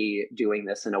 How are we doing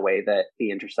this in a way that the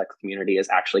intersex community is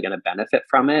actually going to benefit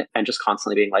from it? And just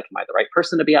constantly being like, am I the right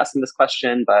person to be asking this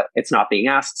question? But it's not being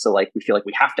asked. So like, we feel like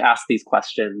we have to ask these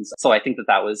questions. So I think that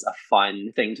that was a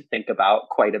fun thing to think about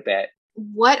quite a bit.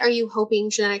 What are you hoping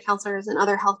genetic counselors and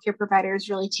other healthcare providers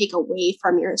really take away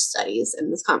from your studies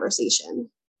in this conversation?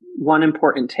 One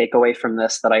important takeaway from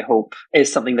this that I hope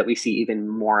is something that we see even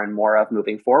more and more of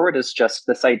moving forward is just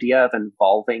this idea of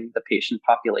involving the patient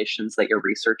populations that you're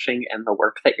researching and the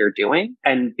work that you're doing,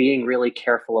 and being really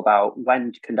careful about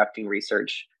when conducting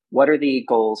research. What are the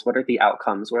goals? What are the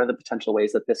outcomes? What are the potential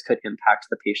ways that this could impact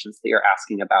the patients that you're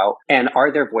asking about? And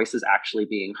are their voices actually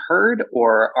being heard?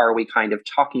 Or are we kind of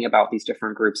talking about these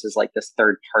different groups as like this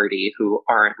third party who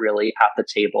aren't really at the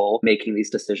table making these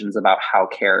decisions about how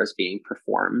care is being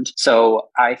performed? So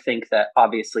I think that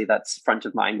obviously that's front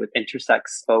of mind with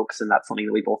intersex folks, and that's something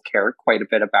that we both care quite a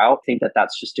bit about. I think that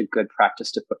that's just a good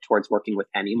practice to put towards working with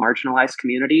any marginalized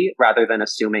community, rather than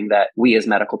assuming that we as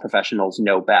medical professionals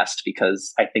know best,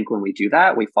 because I think when we do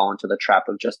that, we fall into the trap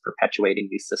of just perpetuating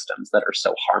these systems that are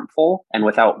so harmful. And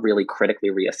without really critically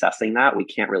reassessing that, we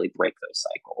can't really break those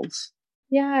cycles.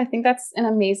 Yeah, I think that's an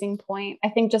amazing point. I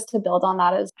think just to build on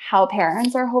that is how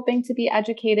parents are hoping to be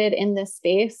educated in this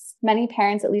space. Many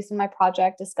parents, at least in my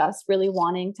project, discussed really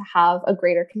wanting to have a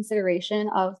greater consideration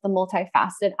of the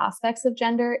multifaceted aspects of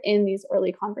gender in these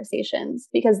early conversations,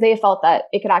 because they felt that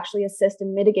it could actually assist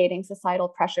in mitigating societal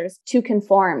pressures to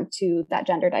conform to that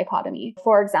gender dichotomy.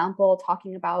 For example,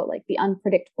 talking about like the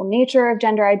unpredictable nature of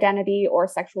gender identity or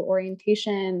sexual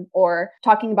orientation, or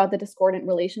talking about the discordant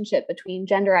relationship between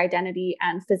gender identity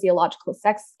and physiological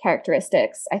sex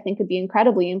characteristics, I think could be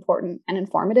incredibly important and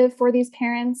informative for these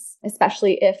parents,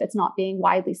 especially if it's not being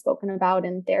widely spoken about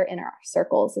in their inner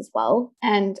circles as well.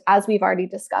 And as we've already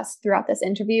discussed throughout this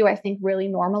interview, I think really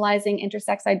normalizing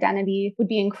intersex identity would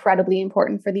be incredibly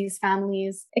important for these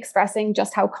families, expressing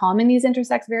just how common these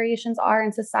intersex variations are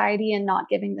in society and not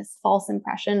giving this false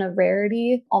impression of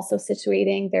rarity, also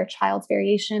situating their child's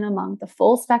variation among the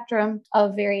full spectrum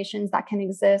of variations that can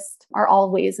exist, are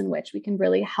all ways in which we can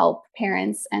really help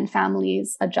parents and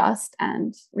families adjust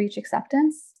and reach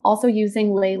acceptance. Also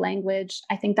using lay language.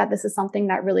 I think that this is something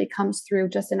that really comes through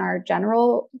just in our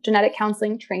general genetic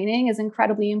counseling training is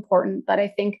incredibly important. But I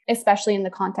think especially in the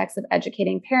context of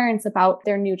educating parents about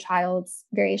their new child's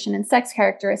variation in sex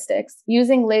characteristics,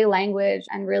 using lay language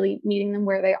and really meeting them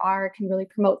where they are can really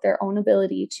promote their own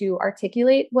ability to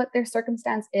articulate what their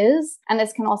circumstance is. And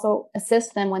this can also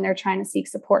assist them when they're trying to seek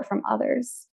support from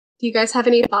others. Do you guys have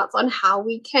any thoughts on how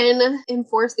we can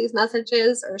enforce these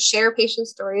messages or share patient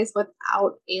stories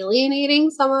without alienating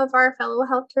some of our fellow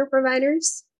healthcare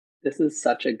providers? This is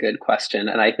such a good question.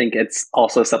 And I think it's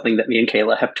also something that me and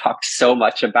Kayla have talked so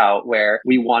much about, where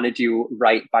we want to do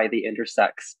right by the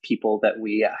intersex people that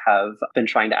we have been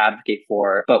trying to advocate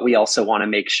for. But we also want to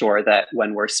make sure that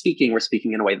when we're speaking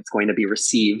in a way that's going to be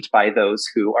received by those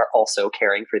who are also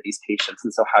caring for these patients.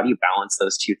 And so how do you balance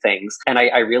those two things? And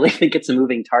I really think it's a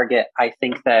moving target. I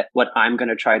think that what I'm going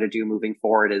to try to do moving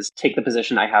forward is take the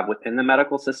position I have within the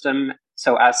medical system.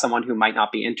 So as someone who might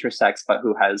not be intersex, but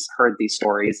who has heard these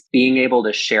stories, being able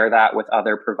to share that with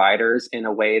other providers in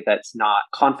a way that's not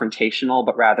confrontational,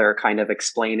 but rather kind of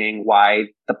explaining why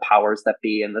the powers that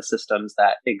be in the systems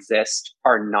that exist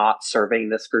are not serving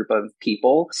this group of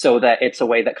people, so that it's a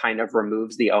way that kind of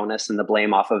removes the onus and the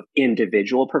blame off of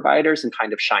individual providers and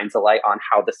kind of shines a light on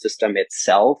how the system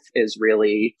itself is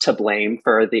really to blame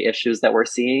for the issues that we're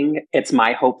seeing. It's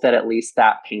my hope that at least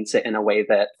that paints it in a way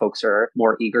that folks are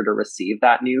more eager to receive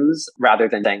that news, rather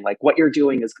than saying like, what you're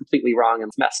doing is completely wrong and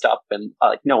it's messed up. And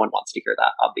like, no one wants to hear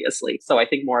that, obviously. So I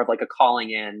think more of like a calling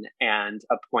in and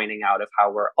a pointing out of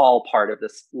how we're all part of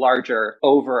this larger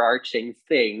overarching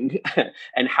thing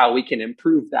and how we can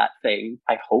improve that thing.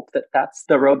 I hope that that's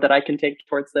the road that I can take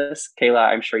towards this. Kayla,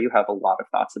 I'm sure you have a lot of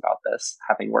thoughts about this,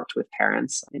 having worked with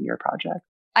parents in your project.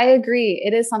 I agree.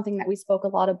 It is something that we spoke a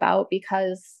lot about,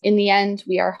 because in the end,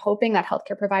 we are hoping that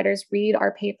healthcare providers read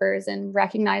our papers and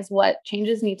recognize what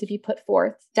changes need to be put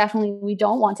forth. Definitely, we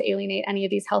don't want to alienate any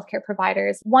of these healthcare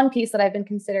providers. One piece that I've been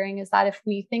considering is that if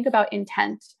we think about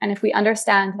intent, and if we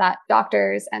understand that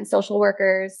doctors and social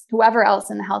workers, whoever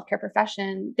else in the healthcare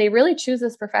profession, they really choose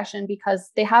this profession because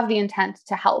they have the intent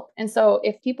to help. And so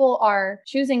if people are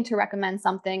choosing to recommend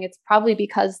something, it's probably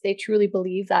because they truly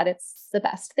believe that it's the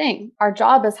best thing. Our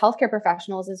job job as healthcare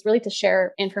professionals is really to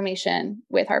share information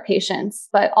with our patients,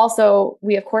 but also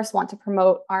we, of course, want to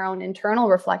promote our own internal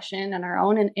reflection and our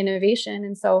own innovation.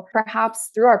 And so perhaps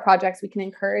through our projects, we can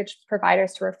encourage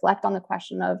providers to reflect on the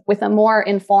question of, with a more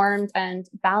informed and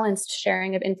balanced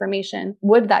sharing of information,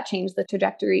 would that change the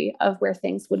trajectory of where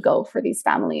things would go for these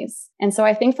families? And so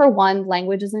I think for one,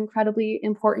 language is an incredibly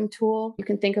important tool. You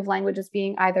can think of language as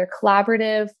being either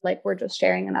collaborative, like we're just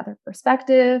sharing another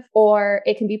perspective, or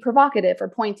it can be provocative or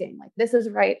pointing, like this is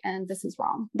right and this is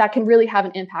wrong. That can really have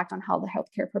an impact on how the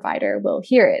healthcare provider will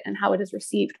hear it and how it is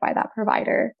received by that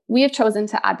provider. We have chosen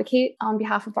to advocate on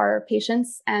behalf of our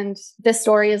patients, and this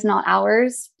story is not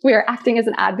ours. We are acting as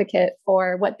an advocate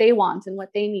for what they want and what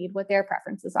they need, what their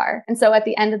preferences are. And so at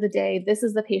the end of the day, this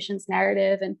is the patient's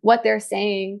narrative, and what they're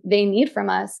saying they need from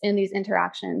us in these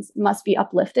interactions must be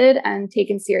uplifted and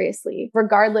taken seriously,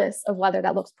 regardless of whether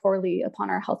that looks poorly upon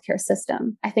our healthcare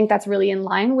system. I think that's really in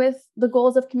line with the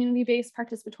goals of community-based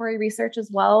participatory research as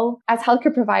well. As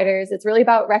healthcare providers, it's really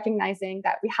about recognizing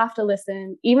that we have to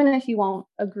listen, even if you won't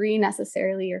agree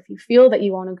necessarily, or if you feel that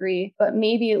you won't agree, but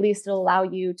maybe at least it'll allow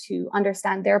you to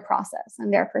understand their process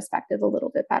and their perspective a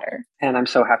little bit better. And I'm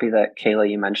so happy that, Kayla,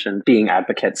 you mentioned being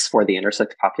advocates for the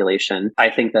intersex population. I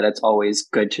think that it's always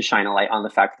good to shine a light on the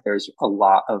fact that there's a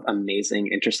lot of amazing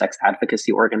intersex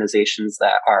advocacy organizations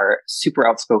that are super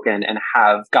outspoken and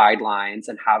have guidelines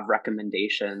and have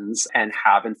recommendations and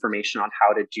have information on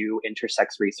how to do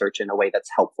intersex research in a way that's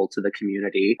helpful to the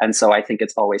community. And so I think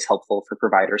it's always helpful for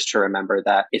providers to remember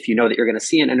that if you know that you're going to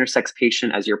see an intersex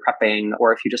patient as you're prepping,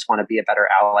 or if you just want to be a better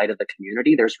ally to the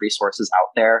community, there's resources out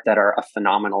there that are a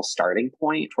phenomenal starting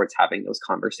point towards having those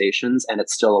conversations. And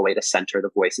it's still a way to center the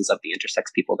voices of the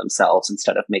intersex people themselves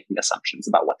instead of making assumptions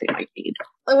about what they might need.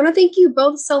 I want to thank you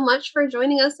both so much for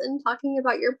joining us and talking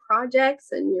about your projects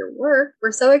and your work.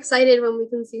 We're so excited when we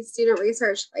can see student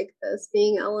research like this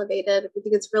being elevated. We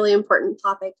think it's a really important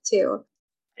topic too.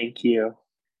 Thank you.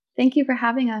 Thank you for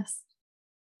having us.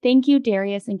 Thank you,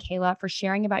 Darius and Kayla, for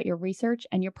sharing about your research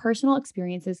and your personal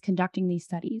experiences conducting these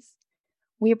studies.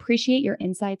 We appreciate your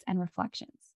insights and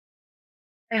reflections.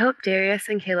 I hope Darius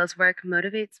and Kayla's work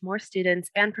motivates more students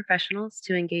and professionals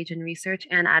to engage in research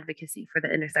and advocacy for the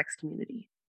intersex community.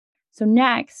 So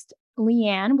next,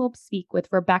 Leanne will speak with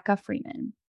Rebecca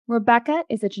Freeman. Rebecca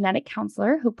is a genetic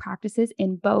counselor who practices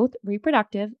in both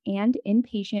reproductive and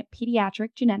inpatient pediatric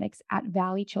genetics at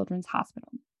Valley Children's Hospital.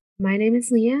 My name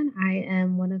is Leanne. I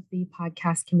am one of the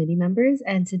podcast committee members,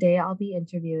 and today I'll be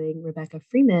interviewing Rebecca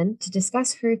Freeman to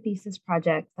discuss her thesis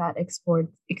project that explored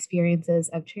experiences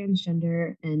of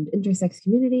transgender and intersex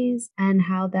communities and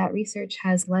how that research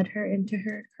has led her into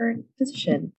her current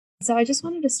position. So I just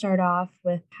wanted to start off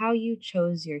with how you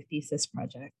chose your thesis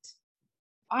project.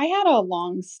 I had a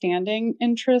long-standing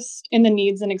interest in the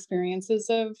needs and experiences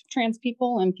of trans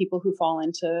people and people who fall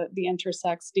into the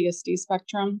intersex DSD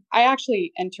spectrum. I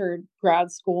actually entered grad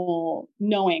school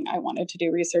knowing I wanted to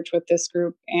do research with this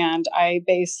group, and I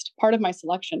based part of my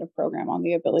selection of program on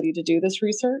the ability to do this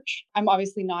research. I'm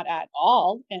obviously not at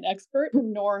all an expert,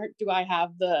 nor do I have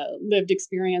the lived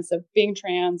experience of being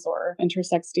trans or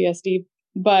intersex DSD.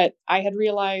 But I had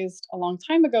realized a long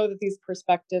time ago that these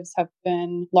perspectives have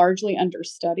been largely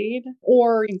understudied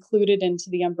or included into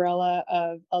the umbrella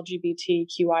of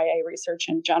LGBTQIA research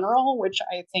in general, which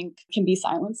I think can be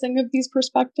silencing of these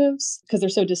perspectives because they're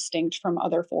so distinct from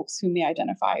other folks who may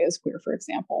identify as queer, for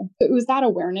example. It was that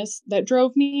awareness that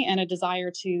drove me and a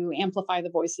desire to amplify the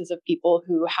voices of people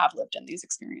who have lived in these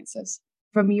experiences.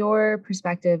 From your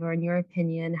perspective or in your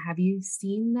opinion, have you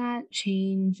seen that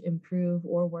change, improve,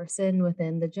 or worsen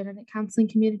within the genetic counseling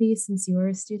community since you were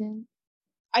a student?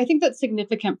 I think that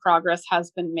significant progress has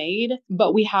been made,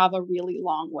 but we have a really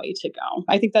long way to go.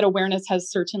 I think that awareness has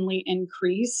certainly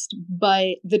increased,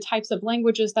 but the types of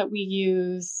languages that we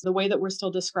use, the way that we're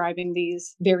still describing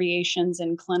these variations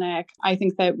in clinic, I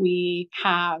think that we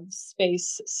have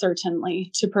space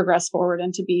certainly to progress forward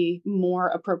and to be more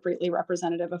appropriately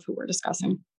representative of who we're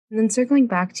discussing. And then circling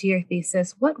back to your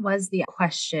thesis, what was the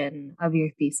question of your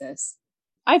thesis?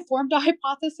 I formed a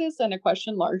hypothesis and a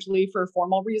question largely for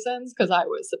formal reasons because I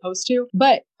was supposed to,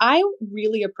 but I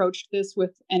really approached this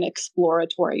with an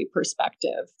exploratory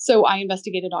perspective. So I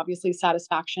investigated, obviously,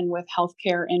 satisfaction with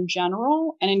healthcare in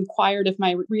general and inquired if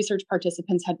my research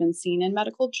participants had been seen in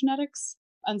medical genetics.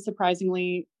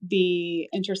 Unsurprisingly, the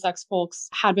intersex folks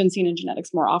had been seen in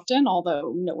genetics more often,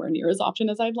 although nowhere near as often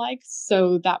as I'd like.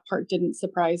 So that part didn't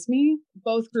surprise me.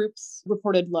 Both groups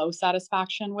reported low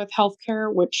satisfaction with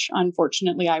healthcare, which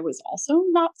unfortunately I was also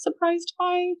not surprised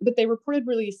by. But they reported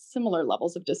really similar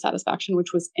levels of dissatisfaction,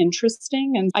 which was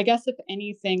interesting. And I guess if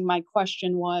anything, my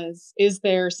question was, is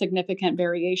there significant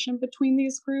variation between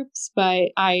these groups?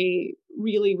 But I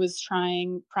really was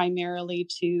trying primarily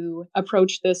to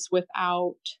approach this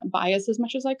without bias as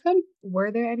much as I could.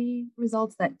 Were there any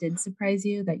results that did surprise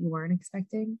you that you weren't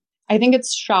expecting? I think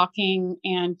it's shocking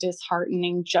and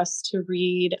disheartening just to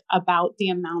read about the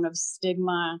amount of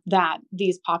stigma that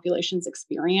these populations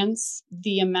experience.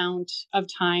 The amount of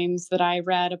times that I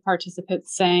read a participant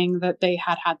saying that they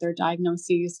had had their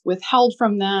diagnoses withheld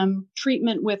from them,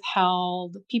 treatment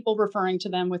withheld, people referring to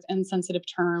them with insensitive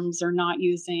terms or not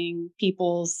using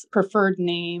people's preferred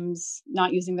names,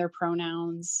 not using their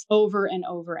pronouns over and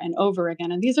over and over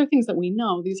again. And these are things that we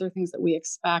know. These are things that we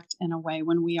expect in a way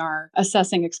when we are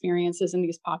assessing experiences in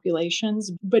these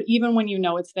populations. But even when you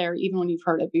know it's there, even when you've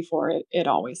heard it before, it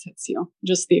always hits you,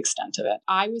 just the extent of it.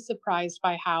 I was surprised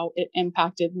by how it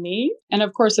impacted me. And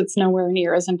of course, it's nowhere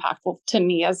near as impactful to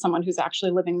me as someone who's actually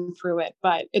living through it.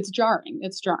 But it's jarring.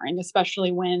 It's jarring,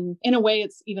 especially when, in a way,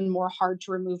 it's even more hard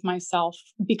to remove myself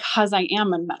because I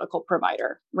am a medical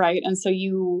provider, right? And so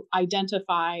you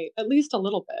identify at least a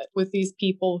little bit with these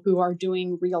people who are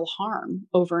doing real harm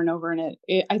over and over. And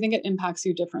I think it impacts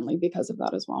you differently because of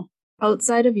that as well.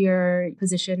 Outside of your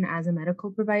position as a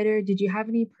medical provider, did you have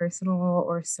any personal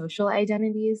or social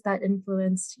identities that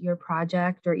influenced your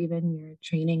project or even your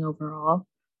training overall?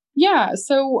 Yeah,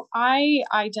 so I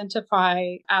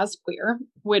identify as queer,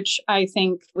 which I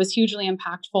think was hugely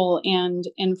impactful and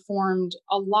informed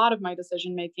a lot of my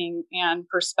decision making and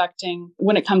perspecting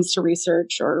when it comes to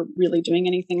research or really doing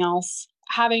anything else.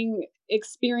 Having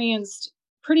experienced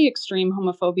pretty extreme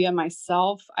homophobia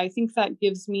myself, I think that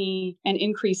gives me an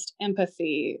increased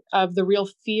empathy of the real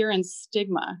fear and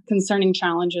stigma concerning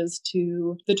challenges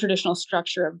to the traditional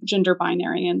structure of gender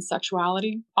binary and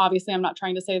sexuality. Obviously, I'm not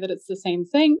trying to say that it's the same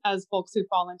thing as folks who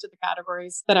fall into the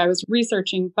categories that I was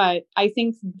researching, but I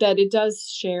think that it does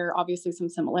share obviously some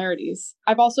similarities.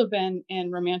 I've also been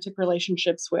in romantic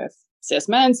relationships with cis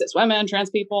men, cis women, trans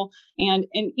people. And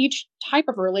in each type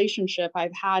of relationship,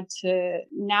 I've had to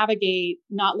navigate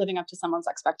not living up to someone's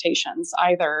expectations,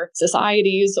 either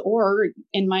society's or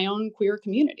in my own queer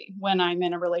community when I'm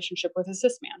in a relationship with a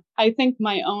cis man. I think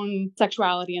my own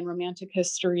sexuality and romantic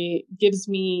history gives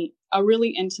me a really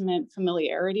intimate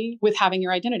familiarity with having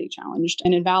your identity challenged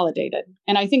and invalidated.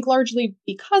 And I think largely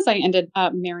because I ended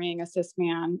up marrying a cis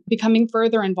man, becoming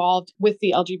further involved with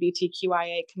the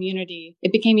LGBTQIA community,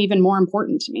 it became even more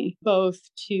important to me, both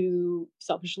to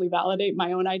selfishly validate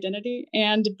my own identity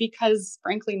and because,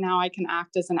 frankly, now I can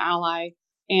act as an ally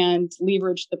and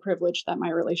leverage the privilege that my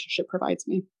relationship provides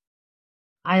me.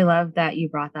 I love that you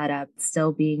brought that up,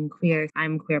 still being queer.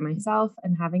 I'm queer myself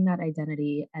and having that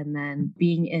identity and then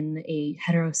being in a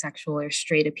heterosexual or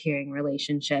straight appearing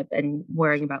relationship and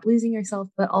worrying about losing yourself.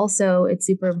 But also it's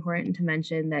super important to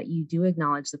mention that you do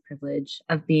acknowledge the privilege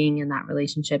of being in that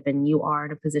relationship and you are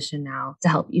in a position now to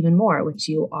help even more, which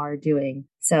you are doing.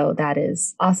 So that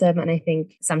is awesome. And I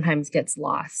think sometimes gets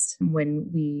lost when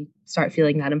we start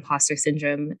feeling that imposter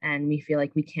syndrome and we feel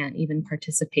like we can't even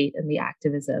participate in the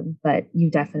activism, but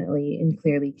you definitely and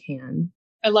clearly can.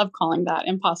 I love calling that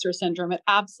imposter syndrome. It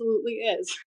absolutely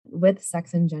is. With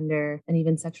sex and gender and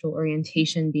even sexual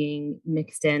orientation being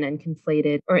mixed in and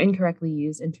conflated or incorrectly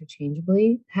used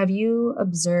interchangeably, have you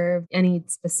observed any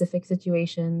specific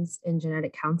situations in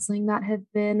genetic counseling that have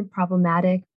been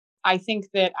problematic? I think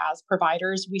that as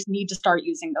providers, we need to start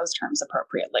using those terms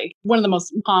appropriately. One of the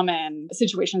most common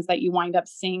situations that you wind up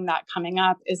seeing that coming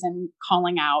up is in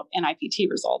calling out NIPT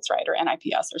results, right? Or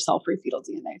NIPS or cell-free fetal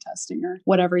DNA testing or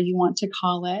whatever you want to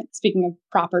call it. Speaking of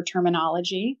proper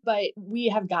terminology, but we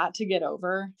have got to get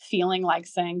over feeling like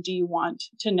saying, do you want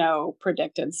to know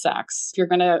predicted sex? If you're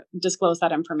going to disclose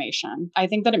that information. I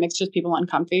think that it makes just people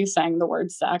uncomfy saying the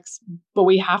word sex, but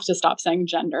we have to stop saying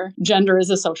gender. Gender is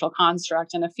a social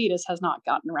construct and a fetus has not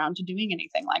gotten around to doing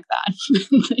anything like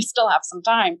that. They still have some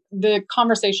time. The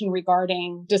conversation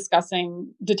regarding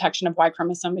discussing detection of Y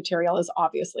chromosome material is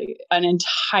obviously an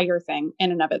entire thing in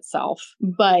and of itself.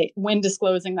 But when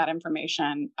disclosing that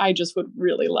information, I just would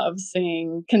really love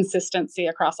seeing consistency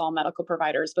across all medical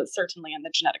providers, but certainly in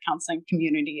the genetic counseling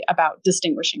community about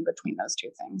distinguishing between those two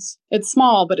things. It's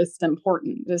small, but it's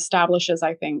important. It establishes,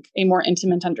 I think, a more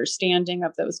intimate understanding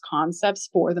of those concepts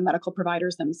for the medical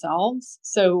providers themselves.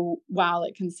 So so while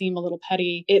it can seem a little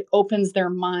petty, it opens their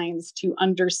minds to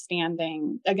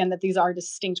understanding, again, that these are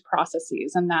distinct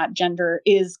processes and that gender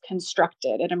is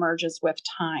constructed. It emerges with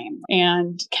time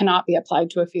and cannot be applied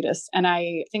to a fetus. And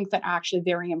I think that actually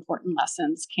very important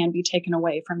lessons can be taken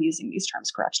away from using these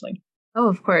terms correctly. Oh,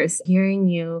 of course. Hearing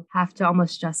you have to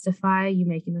almost justify you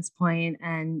making this point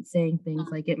and saying things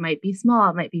like it might be small,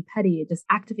 it might be petty. It just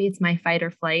activates my fight or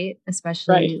flight,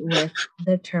 especially with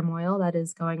the turmoil that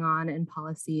is going on in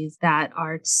policies that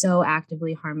are so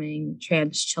actively harming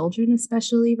trans children,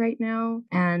 especially right now.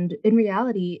 And in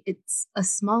reality, it's a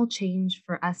small change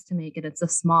for us to make it. It's a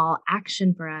small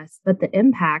action for us, but the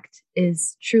impact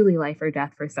is truly life or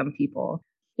death for some people.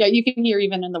 Yeah, you can hear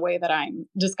even in the way that I'm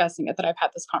discussing it that I've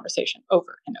had this conversation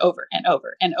over and over and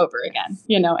over and over again,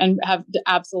 and have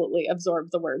absolutely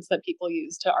absorbed the words that people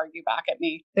use to argue back at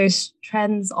me. There's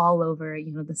trends all over,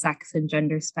 the sex and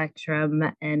gender spectrum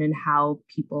and in how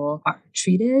people are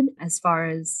treated as far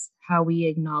as how we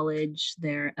acknowledge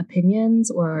their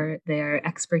opinions or their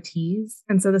expertise.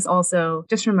 And so this also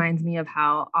just reminds me of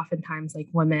how oftentimes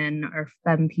women or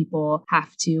femme people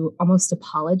have to almost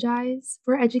apologize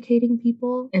for educating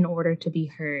people in order to be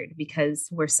heard, because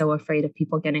we're so afraid of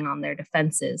people getting on their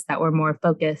defenses that we're more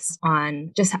focused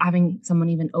on just having someone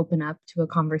even open up to a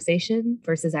conversation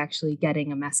versus actually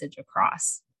getting a message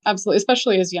across. Absolutely,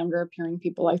 especially as younger appearing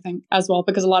people, I think, as well,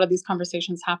 because a lot of these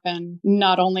conversations happen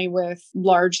not only with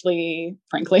largely,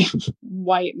 frankly,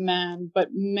 white men, but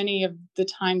many of the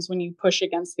times when you push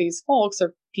against these folks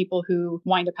are people who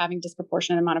wind up having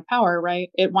disproportionate amount of power, right?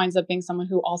 It winds up being someone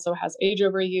who also has age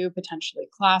over you, potentially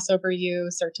class over you,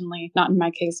 certainly not in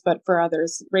my case, but for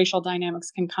others, racial dynamics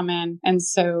can come in. And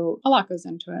so a lot goes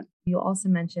into it. You also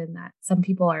mentioned that some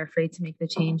people are afraid to make the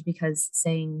change because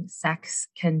saying sex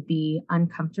can be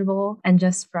uncomfortable. And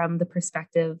just from the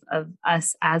perspective of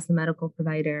us as the medical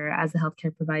provider, as the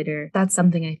healthcare provider, that's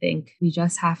something I think we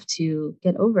just have to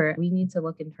get over. We need to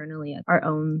look internally at our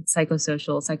own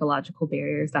psychosocial, psychological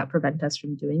barriers that prevent us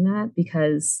from doing that,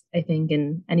 because I think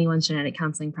in anyone's genetic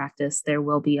counseling practice, there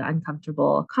will be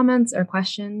uncomfortable comments or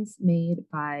questions made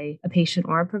by a patient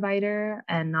or a provider,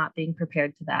 and not being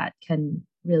prepared to that can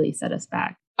really set us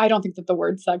back. I don't think that the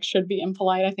word sex should be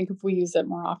impolite. I think if we use it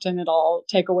more often, it'll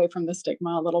take away from the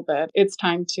stigma a little bit. It's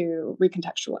time to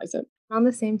recontextualize it. On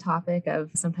the same topic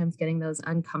of sometimes getting those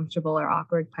uncomfortable or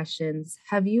awkward questions,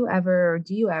 have you ever, or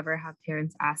do you ever have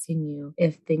parents asking you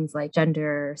if things like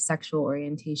gender, sexual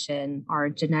orientation are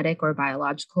genetic or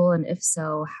biological? And if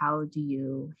so, how do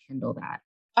you handle that?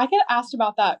 I get asked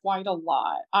about that quite a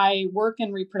lot. I work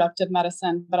in reproductive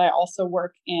medicine, but I also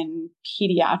work in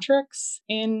pediatrics.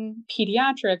 In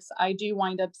pediatrics, I do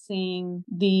wind up seeing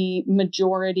the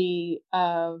majority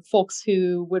of folks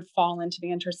who would fall into the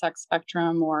intersex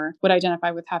spectrum or would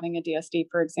identify with having a DSD,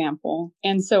 for example.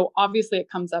 And so obviously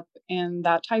it comes up in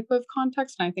that type of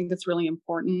context. And I think it's really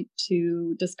important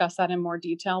to discuss that in more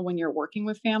detail when you're working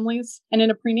with families. And in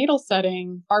a prenatal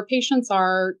setting, our patients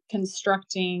are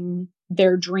constructing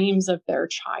their dreams of their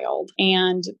child.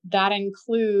 And that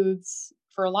includes,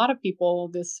 for a lot of people,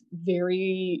 this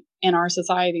very, in our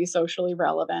society, socially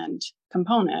relevant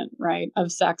component, right,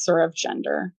 of sex or of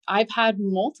gender. I've had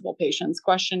multiple patients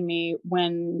question me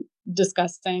when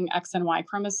discussing X and Y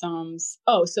chromosomes.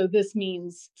 Oh, so this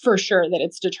means for sure that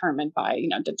it's determined by,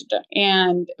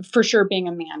 And for sure being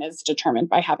a man is determined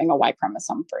by having a Y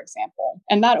chromosome, for example.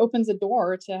 And that opens a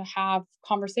door to have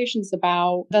conversations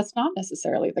about that's not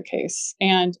necessarily the case.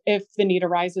 And if the need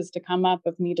arises to come up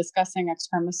of me discussing X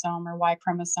chromosome or Y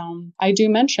chromosome, I do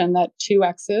mention that 2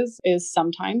 X's is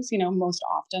sometimes, most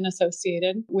often associated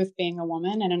with being a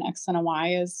woman, and an X and a Y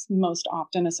is most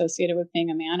often associated with being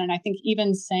a man. And I think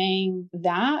even saying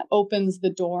that opens the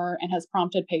door and has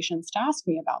prompted patients to ask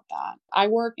me about that. I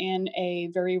work in a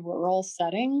very rural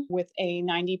setting with a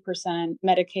 90%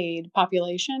 Medicaid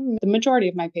population. The majority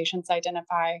of my patients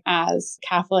identify as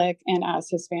Catholic and as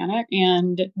Hispanic.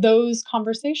 And those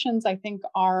conversations, I think,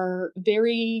 are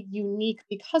very unique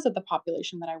because of the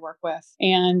population that I work with.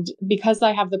 And because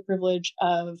I have the privilege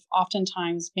of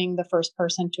oftentimes being the first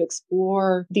person to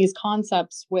explore these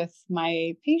concepts with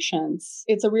my patients,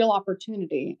 it's a real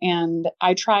opportunity. And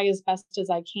I try as best as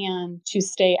I can to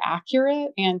stay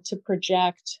accurate and to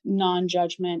project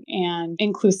non-judgment and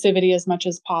inclusivity as much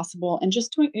as possible, and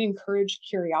just to encourage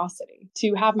curiosity,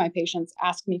 to have my patients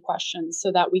ask me questions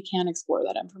so that we can explore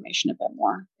that information a bit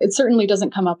more. It certainly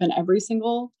doesn't come up in every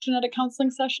single genetic counseling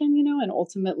session, and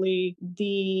ultimately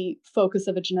the focus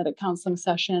of a genetic counseling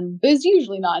session conversation is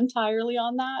usually not entirely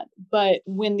on that. But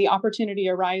when the opportunity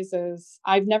arises,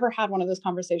 I've never had one of those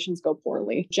conversations go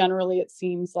poorly. Generally, it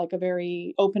seems like a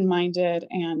very open-minded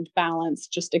and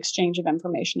balanced just exchange of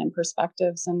information and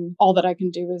perspectives. And all that I can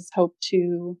do is hope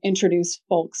to introduce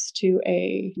folks to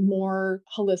a more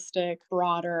holistic,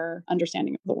 broader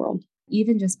understanding of the world.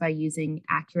 Even just by using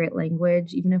accurate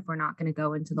language, even if we're not going to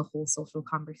go into the whole social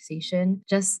conversation,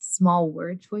 just small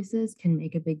word choices can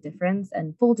make a big difference.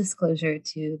 And full disclosure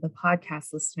to the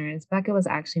podcast listeners, Becca was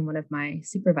actually one of my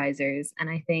supervisors. And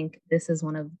I think this is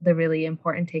one of the really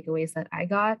important takeaways that I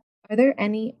got. Are there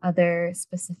any other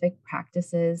specific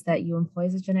practices that you employ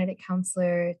as a genetic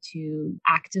counselor to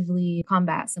actively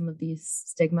combat some of these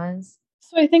stigmas?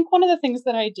 So I think one of the things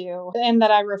that I do and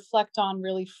that I reflect on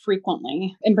really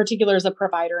frequently, in particular as a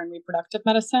provider in reproductive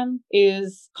medicine,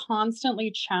 is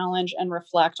constantly challenge and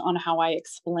reflect on how I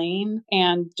explain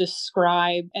and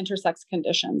describe intersex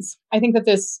conditions. I think that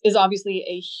this is obviously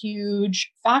a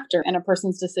huge factor in a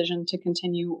person's decision to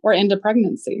continue or end a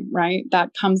pregnancy, right?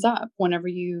 That comes up whenever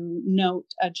you note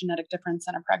a genetic difference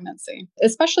in a pregnancy,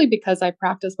 especially because I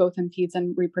practice both in peds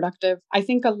and reproductive. I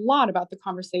think a lot about the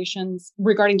conversations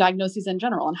regarding diagnoses in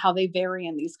general and how they vary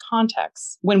in these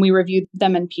contexts. When we review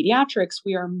them in pediatrics,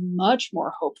 we are much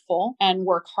more hopeful and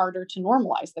work harder to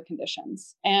normalize the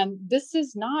conditions. And this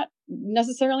is not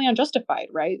necessarily unjustified,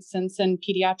 right? Since in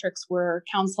pediatrics, we're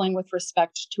counseling with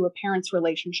respect to a parent's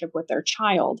relationship with their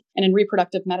child. And in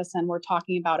reproductive medicine, we're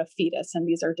talking about a fetus. And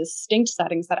these are distinct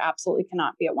settings that absolutely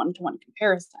cannot be a one-to-one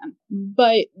comparison.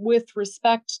 But with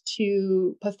respect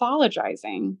to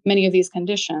pathologizing many of these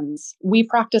conditions, we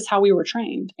practice how we were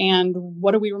trained. And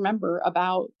what do we remember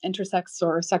about intersex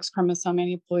or sex chromosome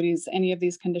aneuploidies, any of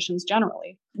these conditions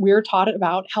generally? We're taught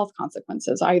about health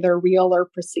consequences, either real or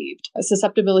perceived, a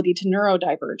susceptibility to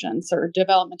neurodivergence or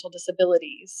developmental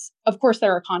disabilities. Of course,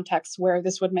 there are contexts where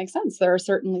this would make sense. There are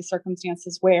certainly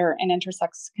circumstances where an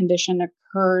intersex condition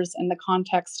occurs in the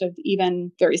context of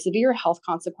even very severe health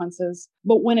consequences.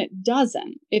 But when it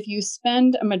doesn't, if you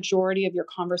spend a majority of your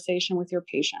conversation with your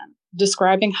patient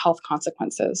describing health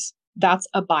consequences, that's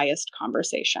a biased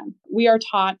conversation. We are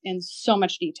taught in so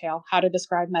much detail how to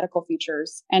describe medical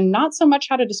features and not so much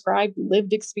how to describe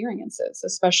lived experiences,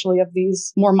 especially of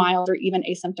these more mild or even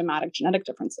asymptomatic genetic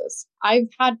differences. I've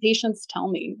had patients tell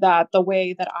me that the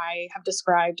way that I have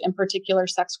described in particular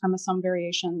sex chromosome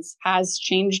variations has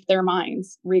changed their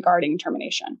minds regarding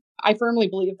termination. I firmly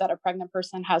believe that a pregnant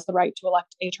person has the right to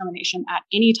elect a termination at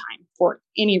any time for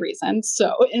any reason.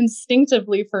 So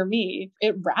instinctively for me,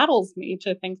 it rattles me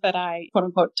to think that I, quote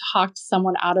unquote, talked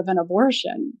someone out of an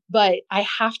abortion. But I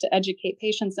have to educate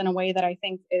patients in a way that I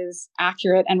think is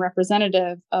accurate and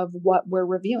representative of what we're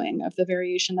reviewing, of the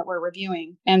variation that we're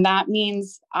reviewing. And that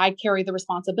means I carry the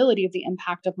responsibility of the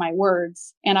impact of my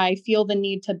words. And I feel the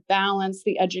need to balance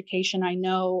the education I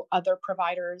know other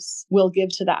providers will give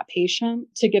to that patient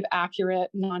to give accurate,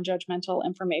 non-judgmental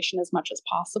information as much as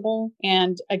possible.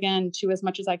 And again, to as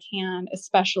much as I can,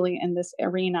 especially in this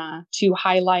arena, to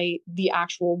highlight the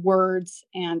actual words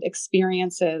and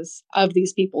experiences of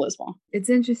these people as well. It's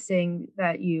interesting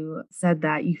that you said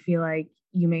that you feel like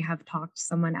you may have talked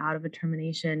someone out of a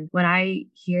termination. When I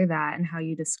hear that and how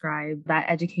you describe that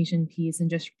education piece and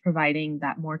just providing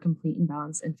that more complete and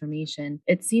balanced information,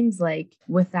 it seems like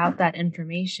without that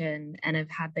information and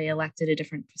had they elected a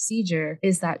different procedure,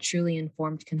 is that truly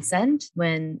informed consent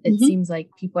when it seems like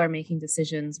people are making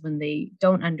decisions when they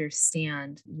don't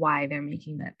understand why they're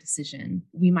making that decision?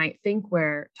 We might think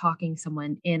we're talking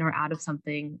someone in or out of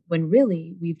something when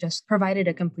really we've just provided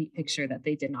a complete picture that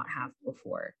they did not have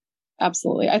before.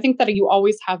 Absolutely. I think that you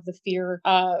always have the fear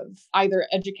of either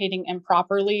educating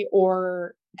improperly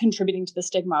or contributing to the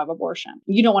stigma of abortion.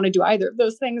 You don't want to do either of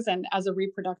those things. And as a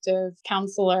reproductive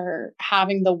counselor,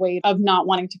 having the weight of not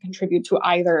wanting to contribute to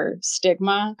either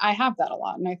stigma, I have that a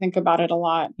lot. And I think about it a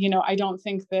lot. I don't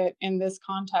think that in this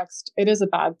context, it is a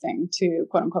bad thing to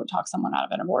quote unquote talk someone out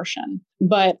of an abortion.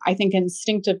 But I think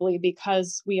instinctively,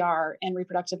 because we are in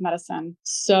reproductive medicine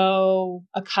so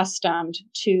accustomed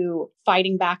to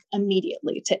fighting back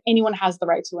immediately to anyone has the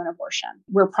right to an abortion,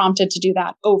 we're prompted to do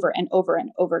that over and over and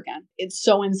over again. It's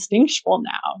so instinctual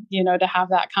now, to have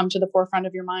that come to the forefront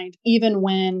of your mind, even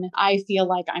when I feel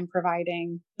like I'm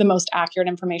providing the most accurate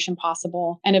information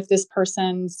possible. And if this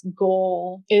person's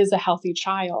goal is a healthy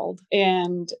child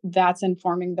and that's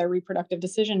informing their reproductive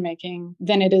decision making,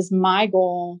 then it is my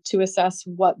goal to assess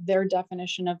what their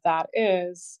definition of that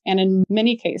is. And in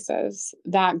many cases,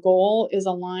 that goal is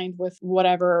aligned with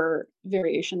whatever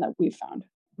variation that we've found.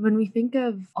 When we think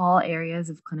of all areas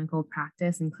of clinical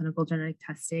practice and clinical genetic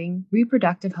testing,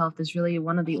 reproductive health is really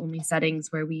one of the only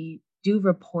settings where we do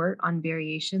report on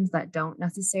variations that don't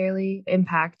necessarily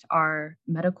impact our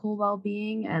medical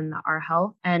well-being and our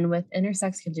health. And with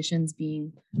intersex conditions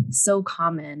being so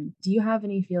common, do you have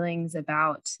any feelings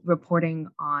about reporting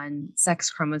on sex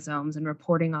chromosomes and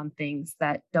reporting on things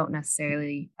that don't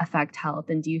necessarily affect health?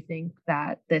 And do you think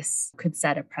that this could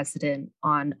set a precedent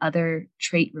on other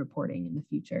trait reporting in the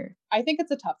future? I think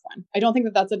it's a tough one. I don't think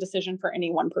that that's a decision for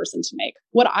any one person to make.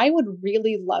 What I would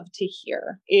really love to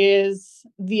hear is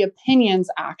the opinions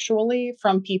actually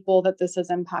from people that this has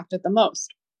impacted the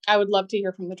most. I would love to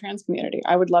hear from the trans community.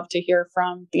 I would love to hear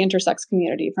from the intersex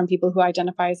community, from people who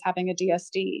identify as having a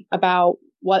DSD, about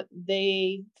what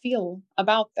they feel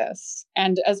about this,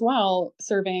 and as well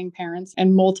surveying parents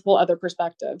and multiple other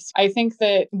perspectives. I think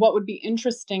that what would be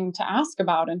interesting to ask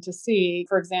about and to see,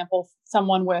 for example,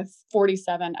 someone with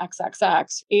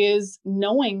 47XXX, is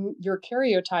knowing your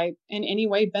karyotype in any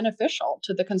way beneficial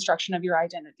to the construction of your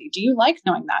identity? Do you like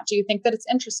knowing that? Do you think that it's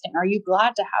interesting? Are you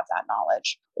glad to have that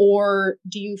knowledge? Or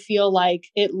do you feel like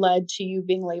it led to you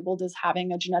being labeled as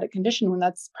having a genetic condition when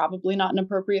that's probably not an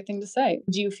appropriate thing to say?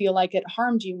 Do you feel like it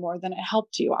harmed you more than it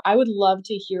helped you? I would love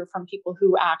to hear from people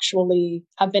who actually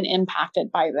have been impacted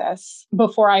by this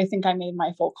before I think I made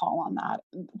my full call on that.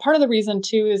 Part of the reason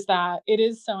too is that it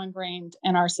is so ingrained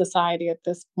in our society at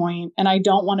this point, and I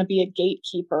don't want to be a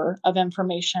gatekeeper of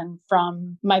information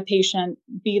from my patient,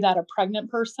 be that a pregnant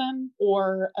person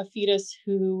or a fetus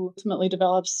who ultimately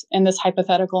develops in this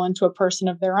hypothetical into a person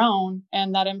of their own,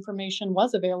 and that information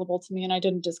was available to me and I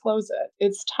didn't disclose it.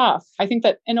 It's tough. I think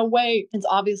that in a way, it's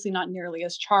obviously not nearly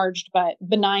as charged, but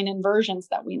benign inversions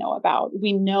that we know about.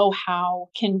 We know how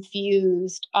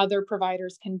confused other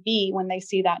providers can be when they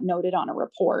see that noted on a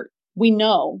report. We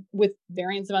know with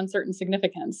variants of uncertain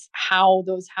significance how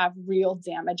those have real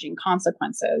damaging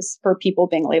consequences for people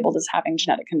being labeled as having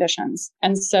genetic conditions.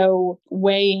 And so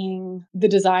weighing the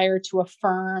desire to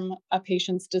affirm a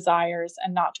patient's desires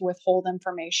and not to withhold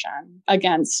information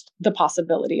against the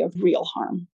possibility of real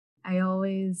harm. I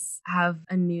always have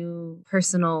a new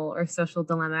personal or social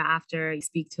dilemma after I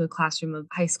speak to a classroom of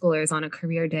high schoolers on a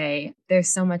career day. There's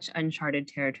so much uncharted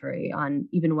territory on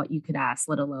even what you could ask,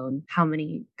 let alone how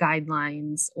many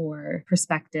guidelines or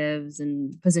perspectives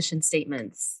and position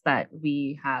statements that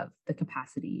we have the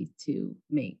capacity to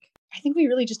make. I think we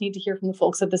really just need to hear from the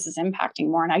folks that this is impacting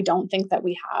more. And I don't think that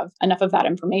we have enough of that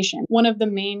information. One of the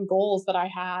main goals that I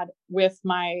had with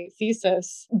my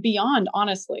thesis, beyond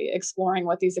honestly exploring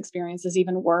what these experiences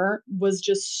even were, was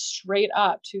just straight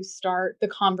up to start the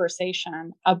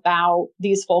conversation about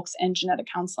these folks in genetic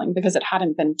counseling, because it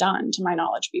hadn't been done to my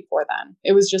knowledge before then.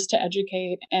 It was just to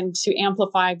educate and to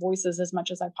amplify voices as much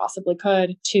as I possibly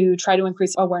could to try to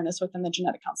increase awareness within the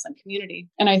genetic counseling community.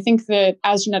 And I think that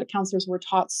as genetic counselors, we're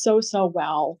taught so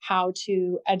well how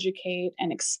to educate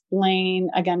and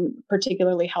explain, again,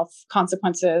 particularly health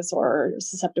consequences or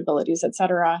susceptibilities, et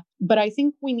cetera. But I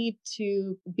think we need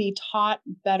to be taught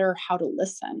better how to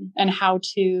listen and how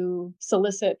to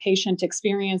solicit patient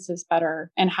experiences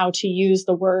better and how to use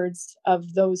the words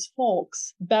of those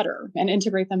folks better and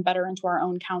integrate them better into our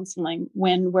own counseling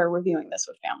when we're reviewing this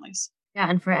with families. Yeah,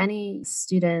 and for any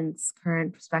students,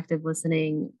 current prospective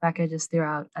listening, Becca just threw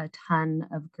out a ton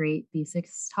of great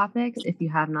thesis topics. If you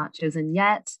have not chosen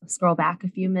yet, scroll back a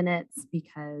few minutes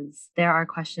because there are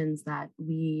questions that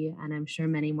we, and I'm sure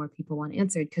many more people want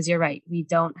answered, because you're right, we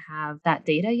don't have that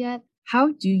data yet.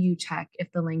 How do you check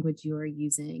if the language you are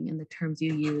using and the terms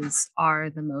you use are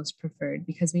the most preferred?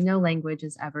 Because we know language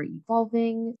is ever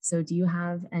evolving. So do you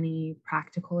have any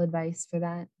practical advice for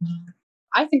that?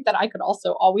 I think that I could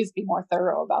also always be more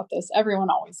thorough about this. Everyone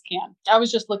always can. I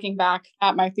was just looking back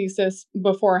at my thesis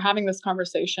before having this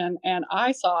conversation, and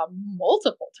I saw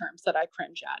multiple terms that I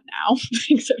cringe at now.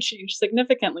 Things have changed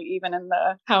significantly, even in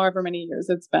the however many years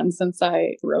it's been since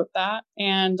I wrote that.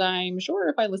 And I'm sure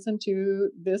if I listen to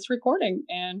this recording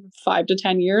in 5 to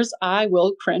 10 years, I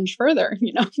will cringe further,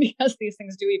 because these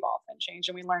things do evolve and change,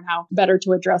 and we learn how better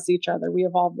to address each other. We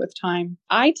evolve with time.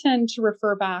 I tend to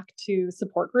refer back to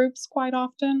support groups quite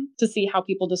often to see how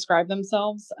people describe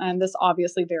themselves. And this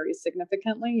obviously varies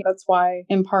significantly. That's why,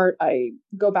 in part, I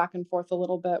go back and forth a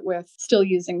little bit with still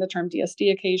using the term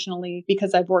DSD occasionally,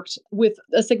 because I've worked with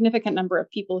a significant number of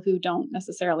people who don't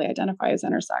necessarily identify as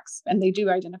intersex, and they do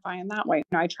identify in that way.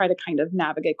 I try to kind of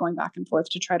navigate going back and forth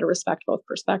to try to respect both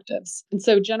perspectives. And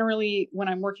so generally, when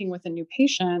I'm working with a new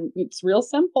patient, it's real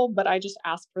simple, but I just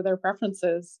asked for their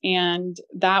preferences. And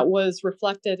that was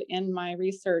reflected in my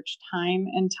research time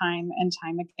and time and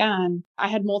time again. I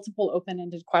had multiple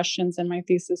open-ended questions in my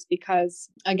thesis because,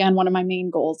 again, one of my main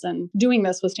goals in doing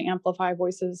this was to amplify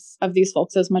voices of these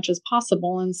folks as much as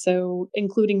possible. And so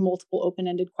including multiple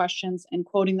open-ended questions and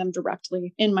quoting them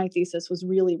directly in my thesis was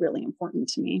really, really important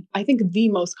to me. I think the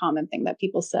most common thing that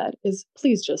people said is,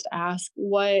 please just ask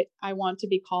what I want to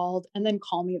be called and then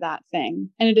call me that thing.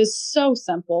 And it is so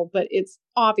simple, but it's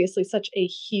obviously such a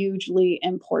hugely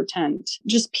important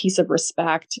just piece of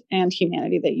respect and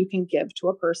humanity that you can give to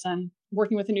a person.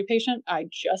 Working with a new patient, I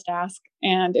just ask.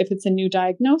 And if it's a new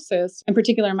diagnosis, in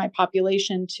particular in my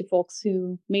population to folks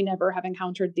who may never have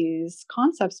encountered these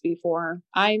concepts before,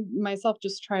 I myself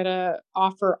just try to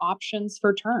offer options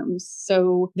for terms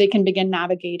so they can begin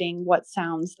navigating what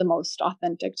sounds the most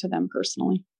authentic to them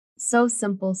personally. So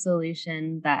simple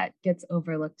solution that gets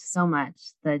overlooked so much,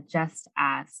 the just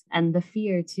ask, and the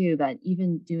fear too that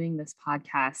even doing this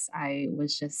podcast, I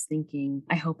was just thinking,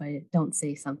 I hope I don't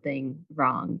say something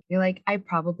wrong. You're like, I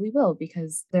probably will,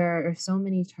 because there are so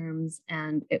many terms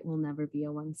and it will never be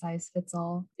a one size fits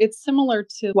all. It's similar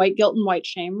to white guilt and white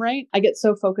shame, right? I get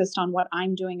so focused on what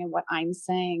I'm doing and what I'm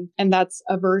saying, and that's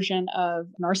a version of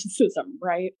narcissism,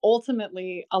 right?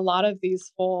 Ultimately, a lot of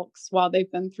these folks, while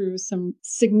they've been through some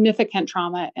significant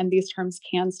trauma, and these terms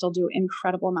can still do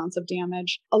incredible amounts of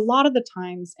damage. A lot of the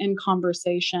times in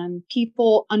conversation,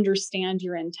 people understand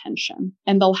your intention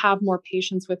and they'll have more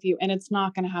patience with you. And it's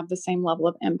not going to have the same level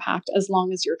of impact as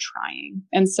long as you're trying.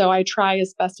 And so I try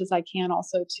as best as I can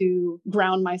also to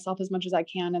ground myself as much as I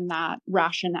can in that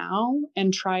rationale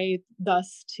and try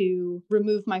thus to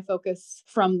remove my focus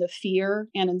from the fear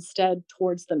and instead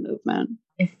towards the movement.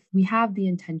 If we have the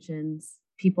intentions,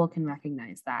 people can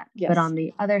recognize that. Yes. But on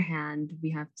the other hand, we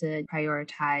have to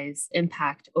prioritize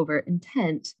impact over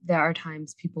intent. There are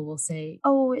times people will say,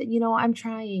 oh, I'm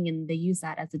trying, and they use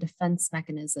that as a defense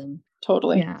mechanism.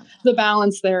 Totally. Yeah. The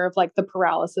balance there of like the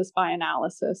paralysis by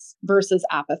analysis versus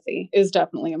apathy is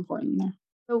definitely important there.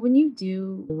 So when you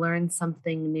do learn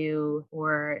something new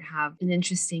or have an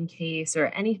interesting case or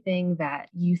anything that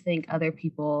you think other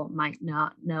people might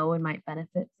not know and might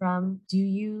benefit from, do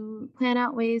you plan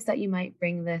out ways that you might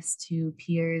bring this to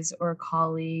peers or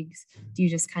colleagues? Do you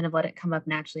just kind of let it come up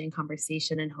naturally in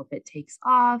conversation and hope it takes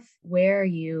off? Where are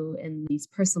you in these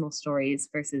personal stories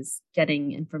versus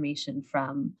getting information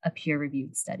from a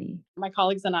peer-reviewed study? My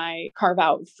colleagues and I carve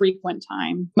out frequent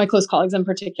time, my close colleagues in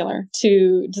particular,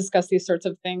 to discuss these sorts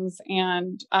of things.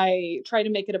 And I try to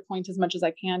make it a point as much as I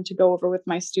can to go over with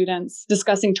my students,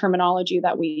 discussing terminology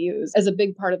that we use as a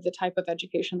big part of the type of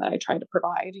education that I try to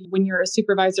provide. When you're a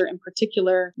supervisor in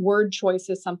particular, word choice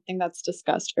is something that's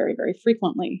discussed very, very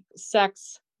frequently.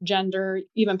 Sex, gender,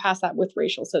 even past that with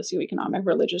racial, socioeconomic,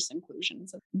 religious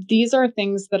inclusions. These are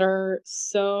things that are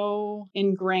so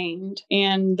ingrained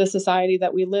in the society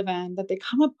that we live in that they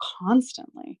come up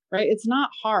constantly, right? It's not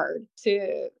hard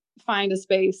to find a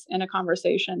space in a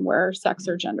conversation where sex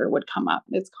or gender would come up.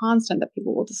 It's constant that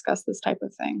people will discuss this type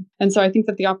of thing. And so I think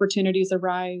that the opportunities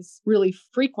arise really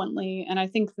frequently. And I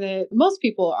think that most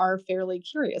people are fairly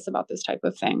curious about this type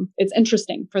of thing. It's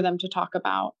interesting for them to talk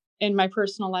about. In my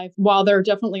personal life, while there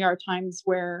definitely are times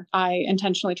where I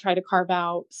intentionally try to carve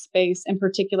out space, in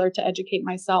particular to educate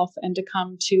myself and to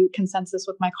come to consensus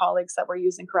with my colleagues that we're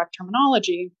using correct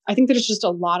terminology, I think there's just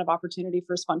a lot of opportunity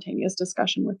for spontaneous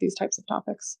discussion with these types of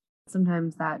topics.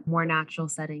 Sometimes that more natural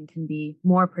setting can be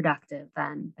more productive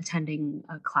than attending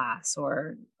a class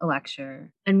or a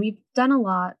lecture. And we've done a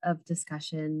lot of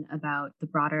discussion about the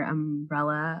broader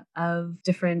umbrella of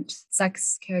different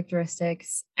sex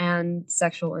characteristics and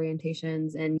sexual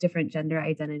orientations and different gender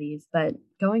identities. But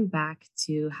going back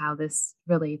to how this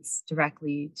relates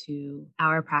directly to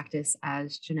our practice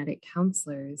as genetic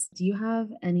counselors, do you have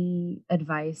any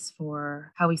advice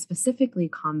for how we specifically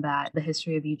combat the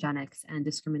history of eugenics and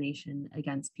discrimination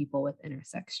against people with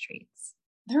intersex traits?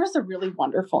 There was a really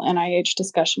wonderful NIH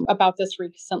discussion about this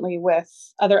recently with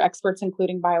other experts,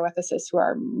 including bioethicists who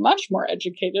are much more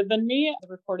educated than me. The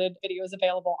recorded video is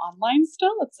available online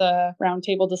still. It's a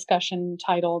roundtable discussion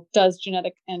titled, Does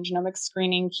Genetic and Genomic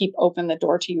Screening Keep Open the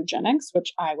Door to Eugenics?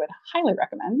 Which I would highly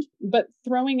recommend. But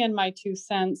throwing in my 2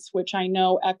 cents, which I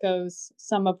know echoes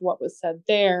some of what was said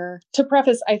there, to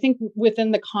preface, I think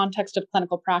within the context of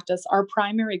clinical practice, our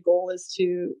primary goal is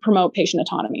to promote patient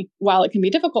autonomy. While it can be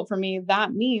difficult for me, that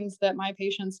that means that my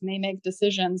patients may make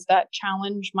decisions that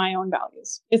challenge my own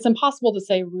values. It's impossible to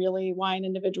say really why an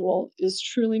individual is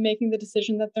truly making the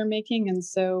decision that they're making. And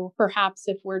so perhaps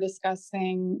if we're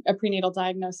discussing a prenatal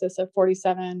diagnosis of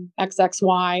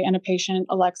 47XXY and a patient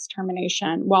elects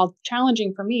termination, while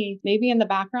challenging for me, maybe in the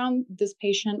background, this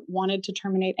patient wanted to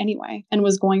terminate anyway and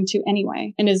was going to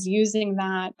anyway, and is using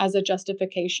that as a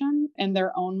justification in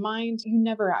their own mind. You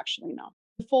never actually know.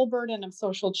 The full burden of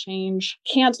social change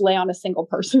can't lay on a single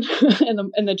person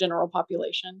in the general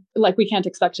population. Like, we can't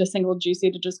expect a single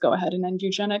GC to just go ahead and end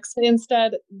eugenics.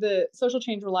 Instead, the social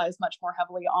change relies much more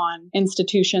heavily on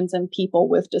institutions and people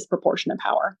with disproportionate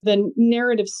power. The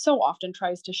narrative so often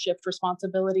tries to shift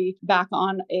responsibility back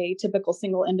on a typical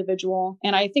single individual.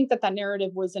 And I think that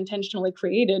narrative was intentionally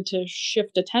created to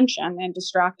shift attention and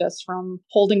distract us from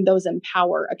holding those in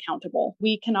power accountable.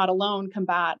 We cannot alone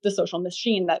combat the social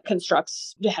machine that constructs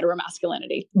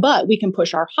heteromasculinity, but we can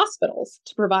push our hospitals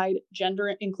to provide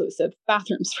gender inclusive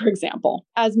bathrooms, for example.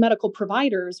 As medical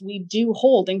providers, we do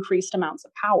hold increased amounts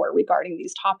of power regarding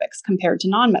these topics compared to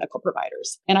non-medical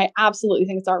providers. And I absolutely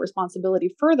think it's our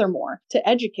responsibility, furthermore, to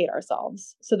educate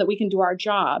ourselves so that we can do our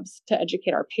jobs to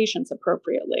educate our patients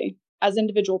appropriately. As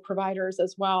individual providers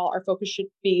as well, our focus should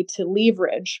be to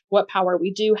leverage what power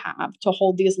we do have to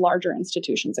hold these larger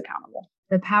institutions accountable.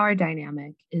 The power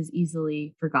dynamic is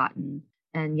easily forgotten.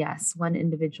 And yes, one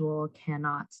individual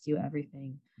cannot do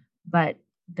everything, but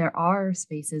there are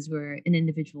spaces where an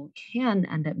individual can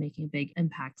end up making a big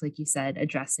impact, like you said,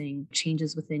 addressing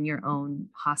changes within your own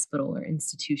hospital or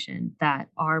institution that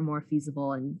are more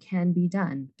feasible and can be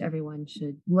done. Everyone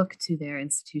should look to their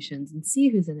institutions and see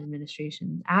who's in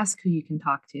administration, ask who you can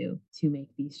talk to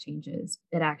make these changes.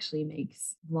 It actually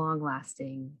makes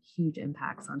long-lasting, huge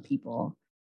impacts on people.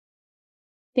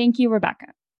 Thank you, Rebecca.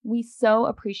 We so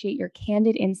appreciate your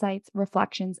candid insights,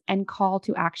 reflections, and call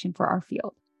to action for our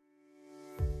field.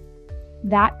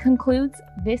 That concludes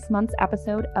this month's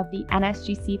episode of the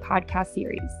NSGC podcast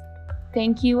series.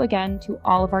 Thank you again to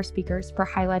all of our speakers for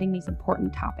highlighting these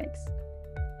important topics.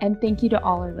 And thank you to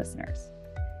all our listeners.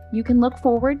 You can look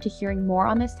forward to hearing more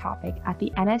on this topic at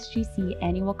the NSGC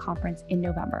annual conference in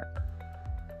November.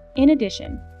 In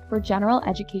addition, for general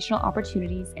educational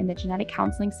opportunities in the genetic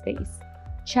counseling space,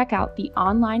 check out the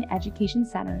Online Education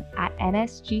Center at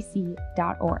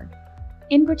nsgc.org.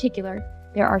 In particular,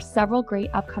 there are several great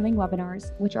upcoming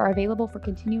webinars which are available for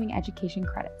continuing education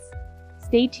credits.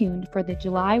 Stay tuned for the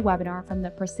July webinar from the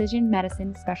Precision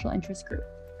Medicine Special Interest Group,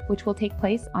 which will take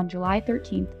place on July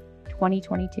 13th,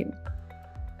 2022.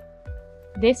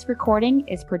 This recording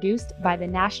is produced by the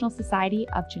National Society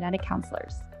of Genetic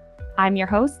Counselors. I'm your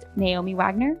host, Naomi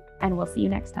Wagner, and we'll see you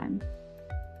next time.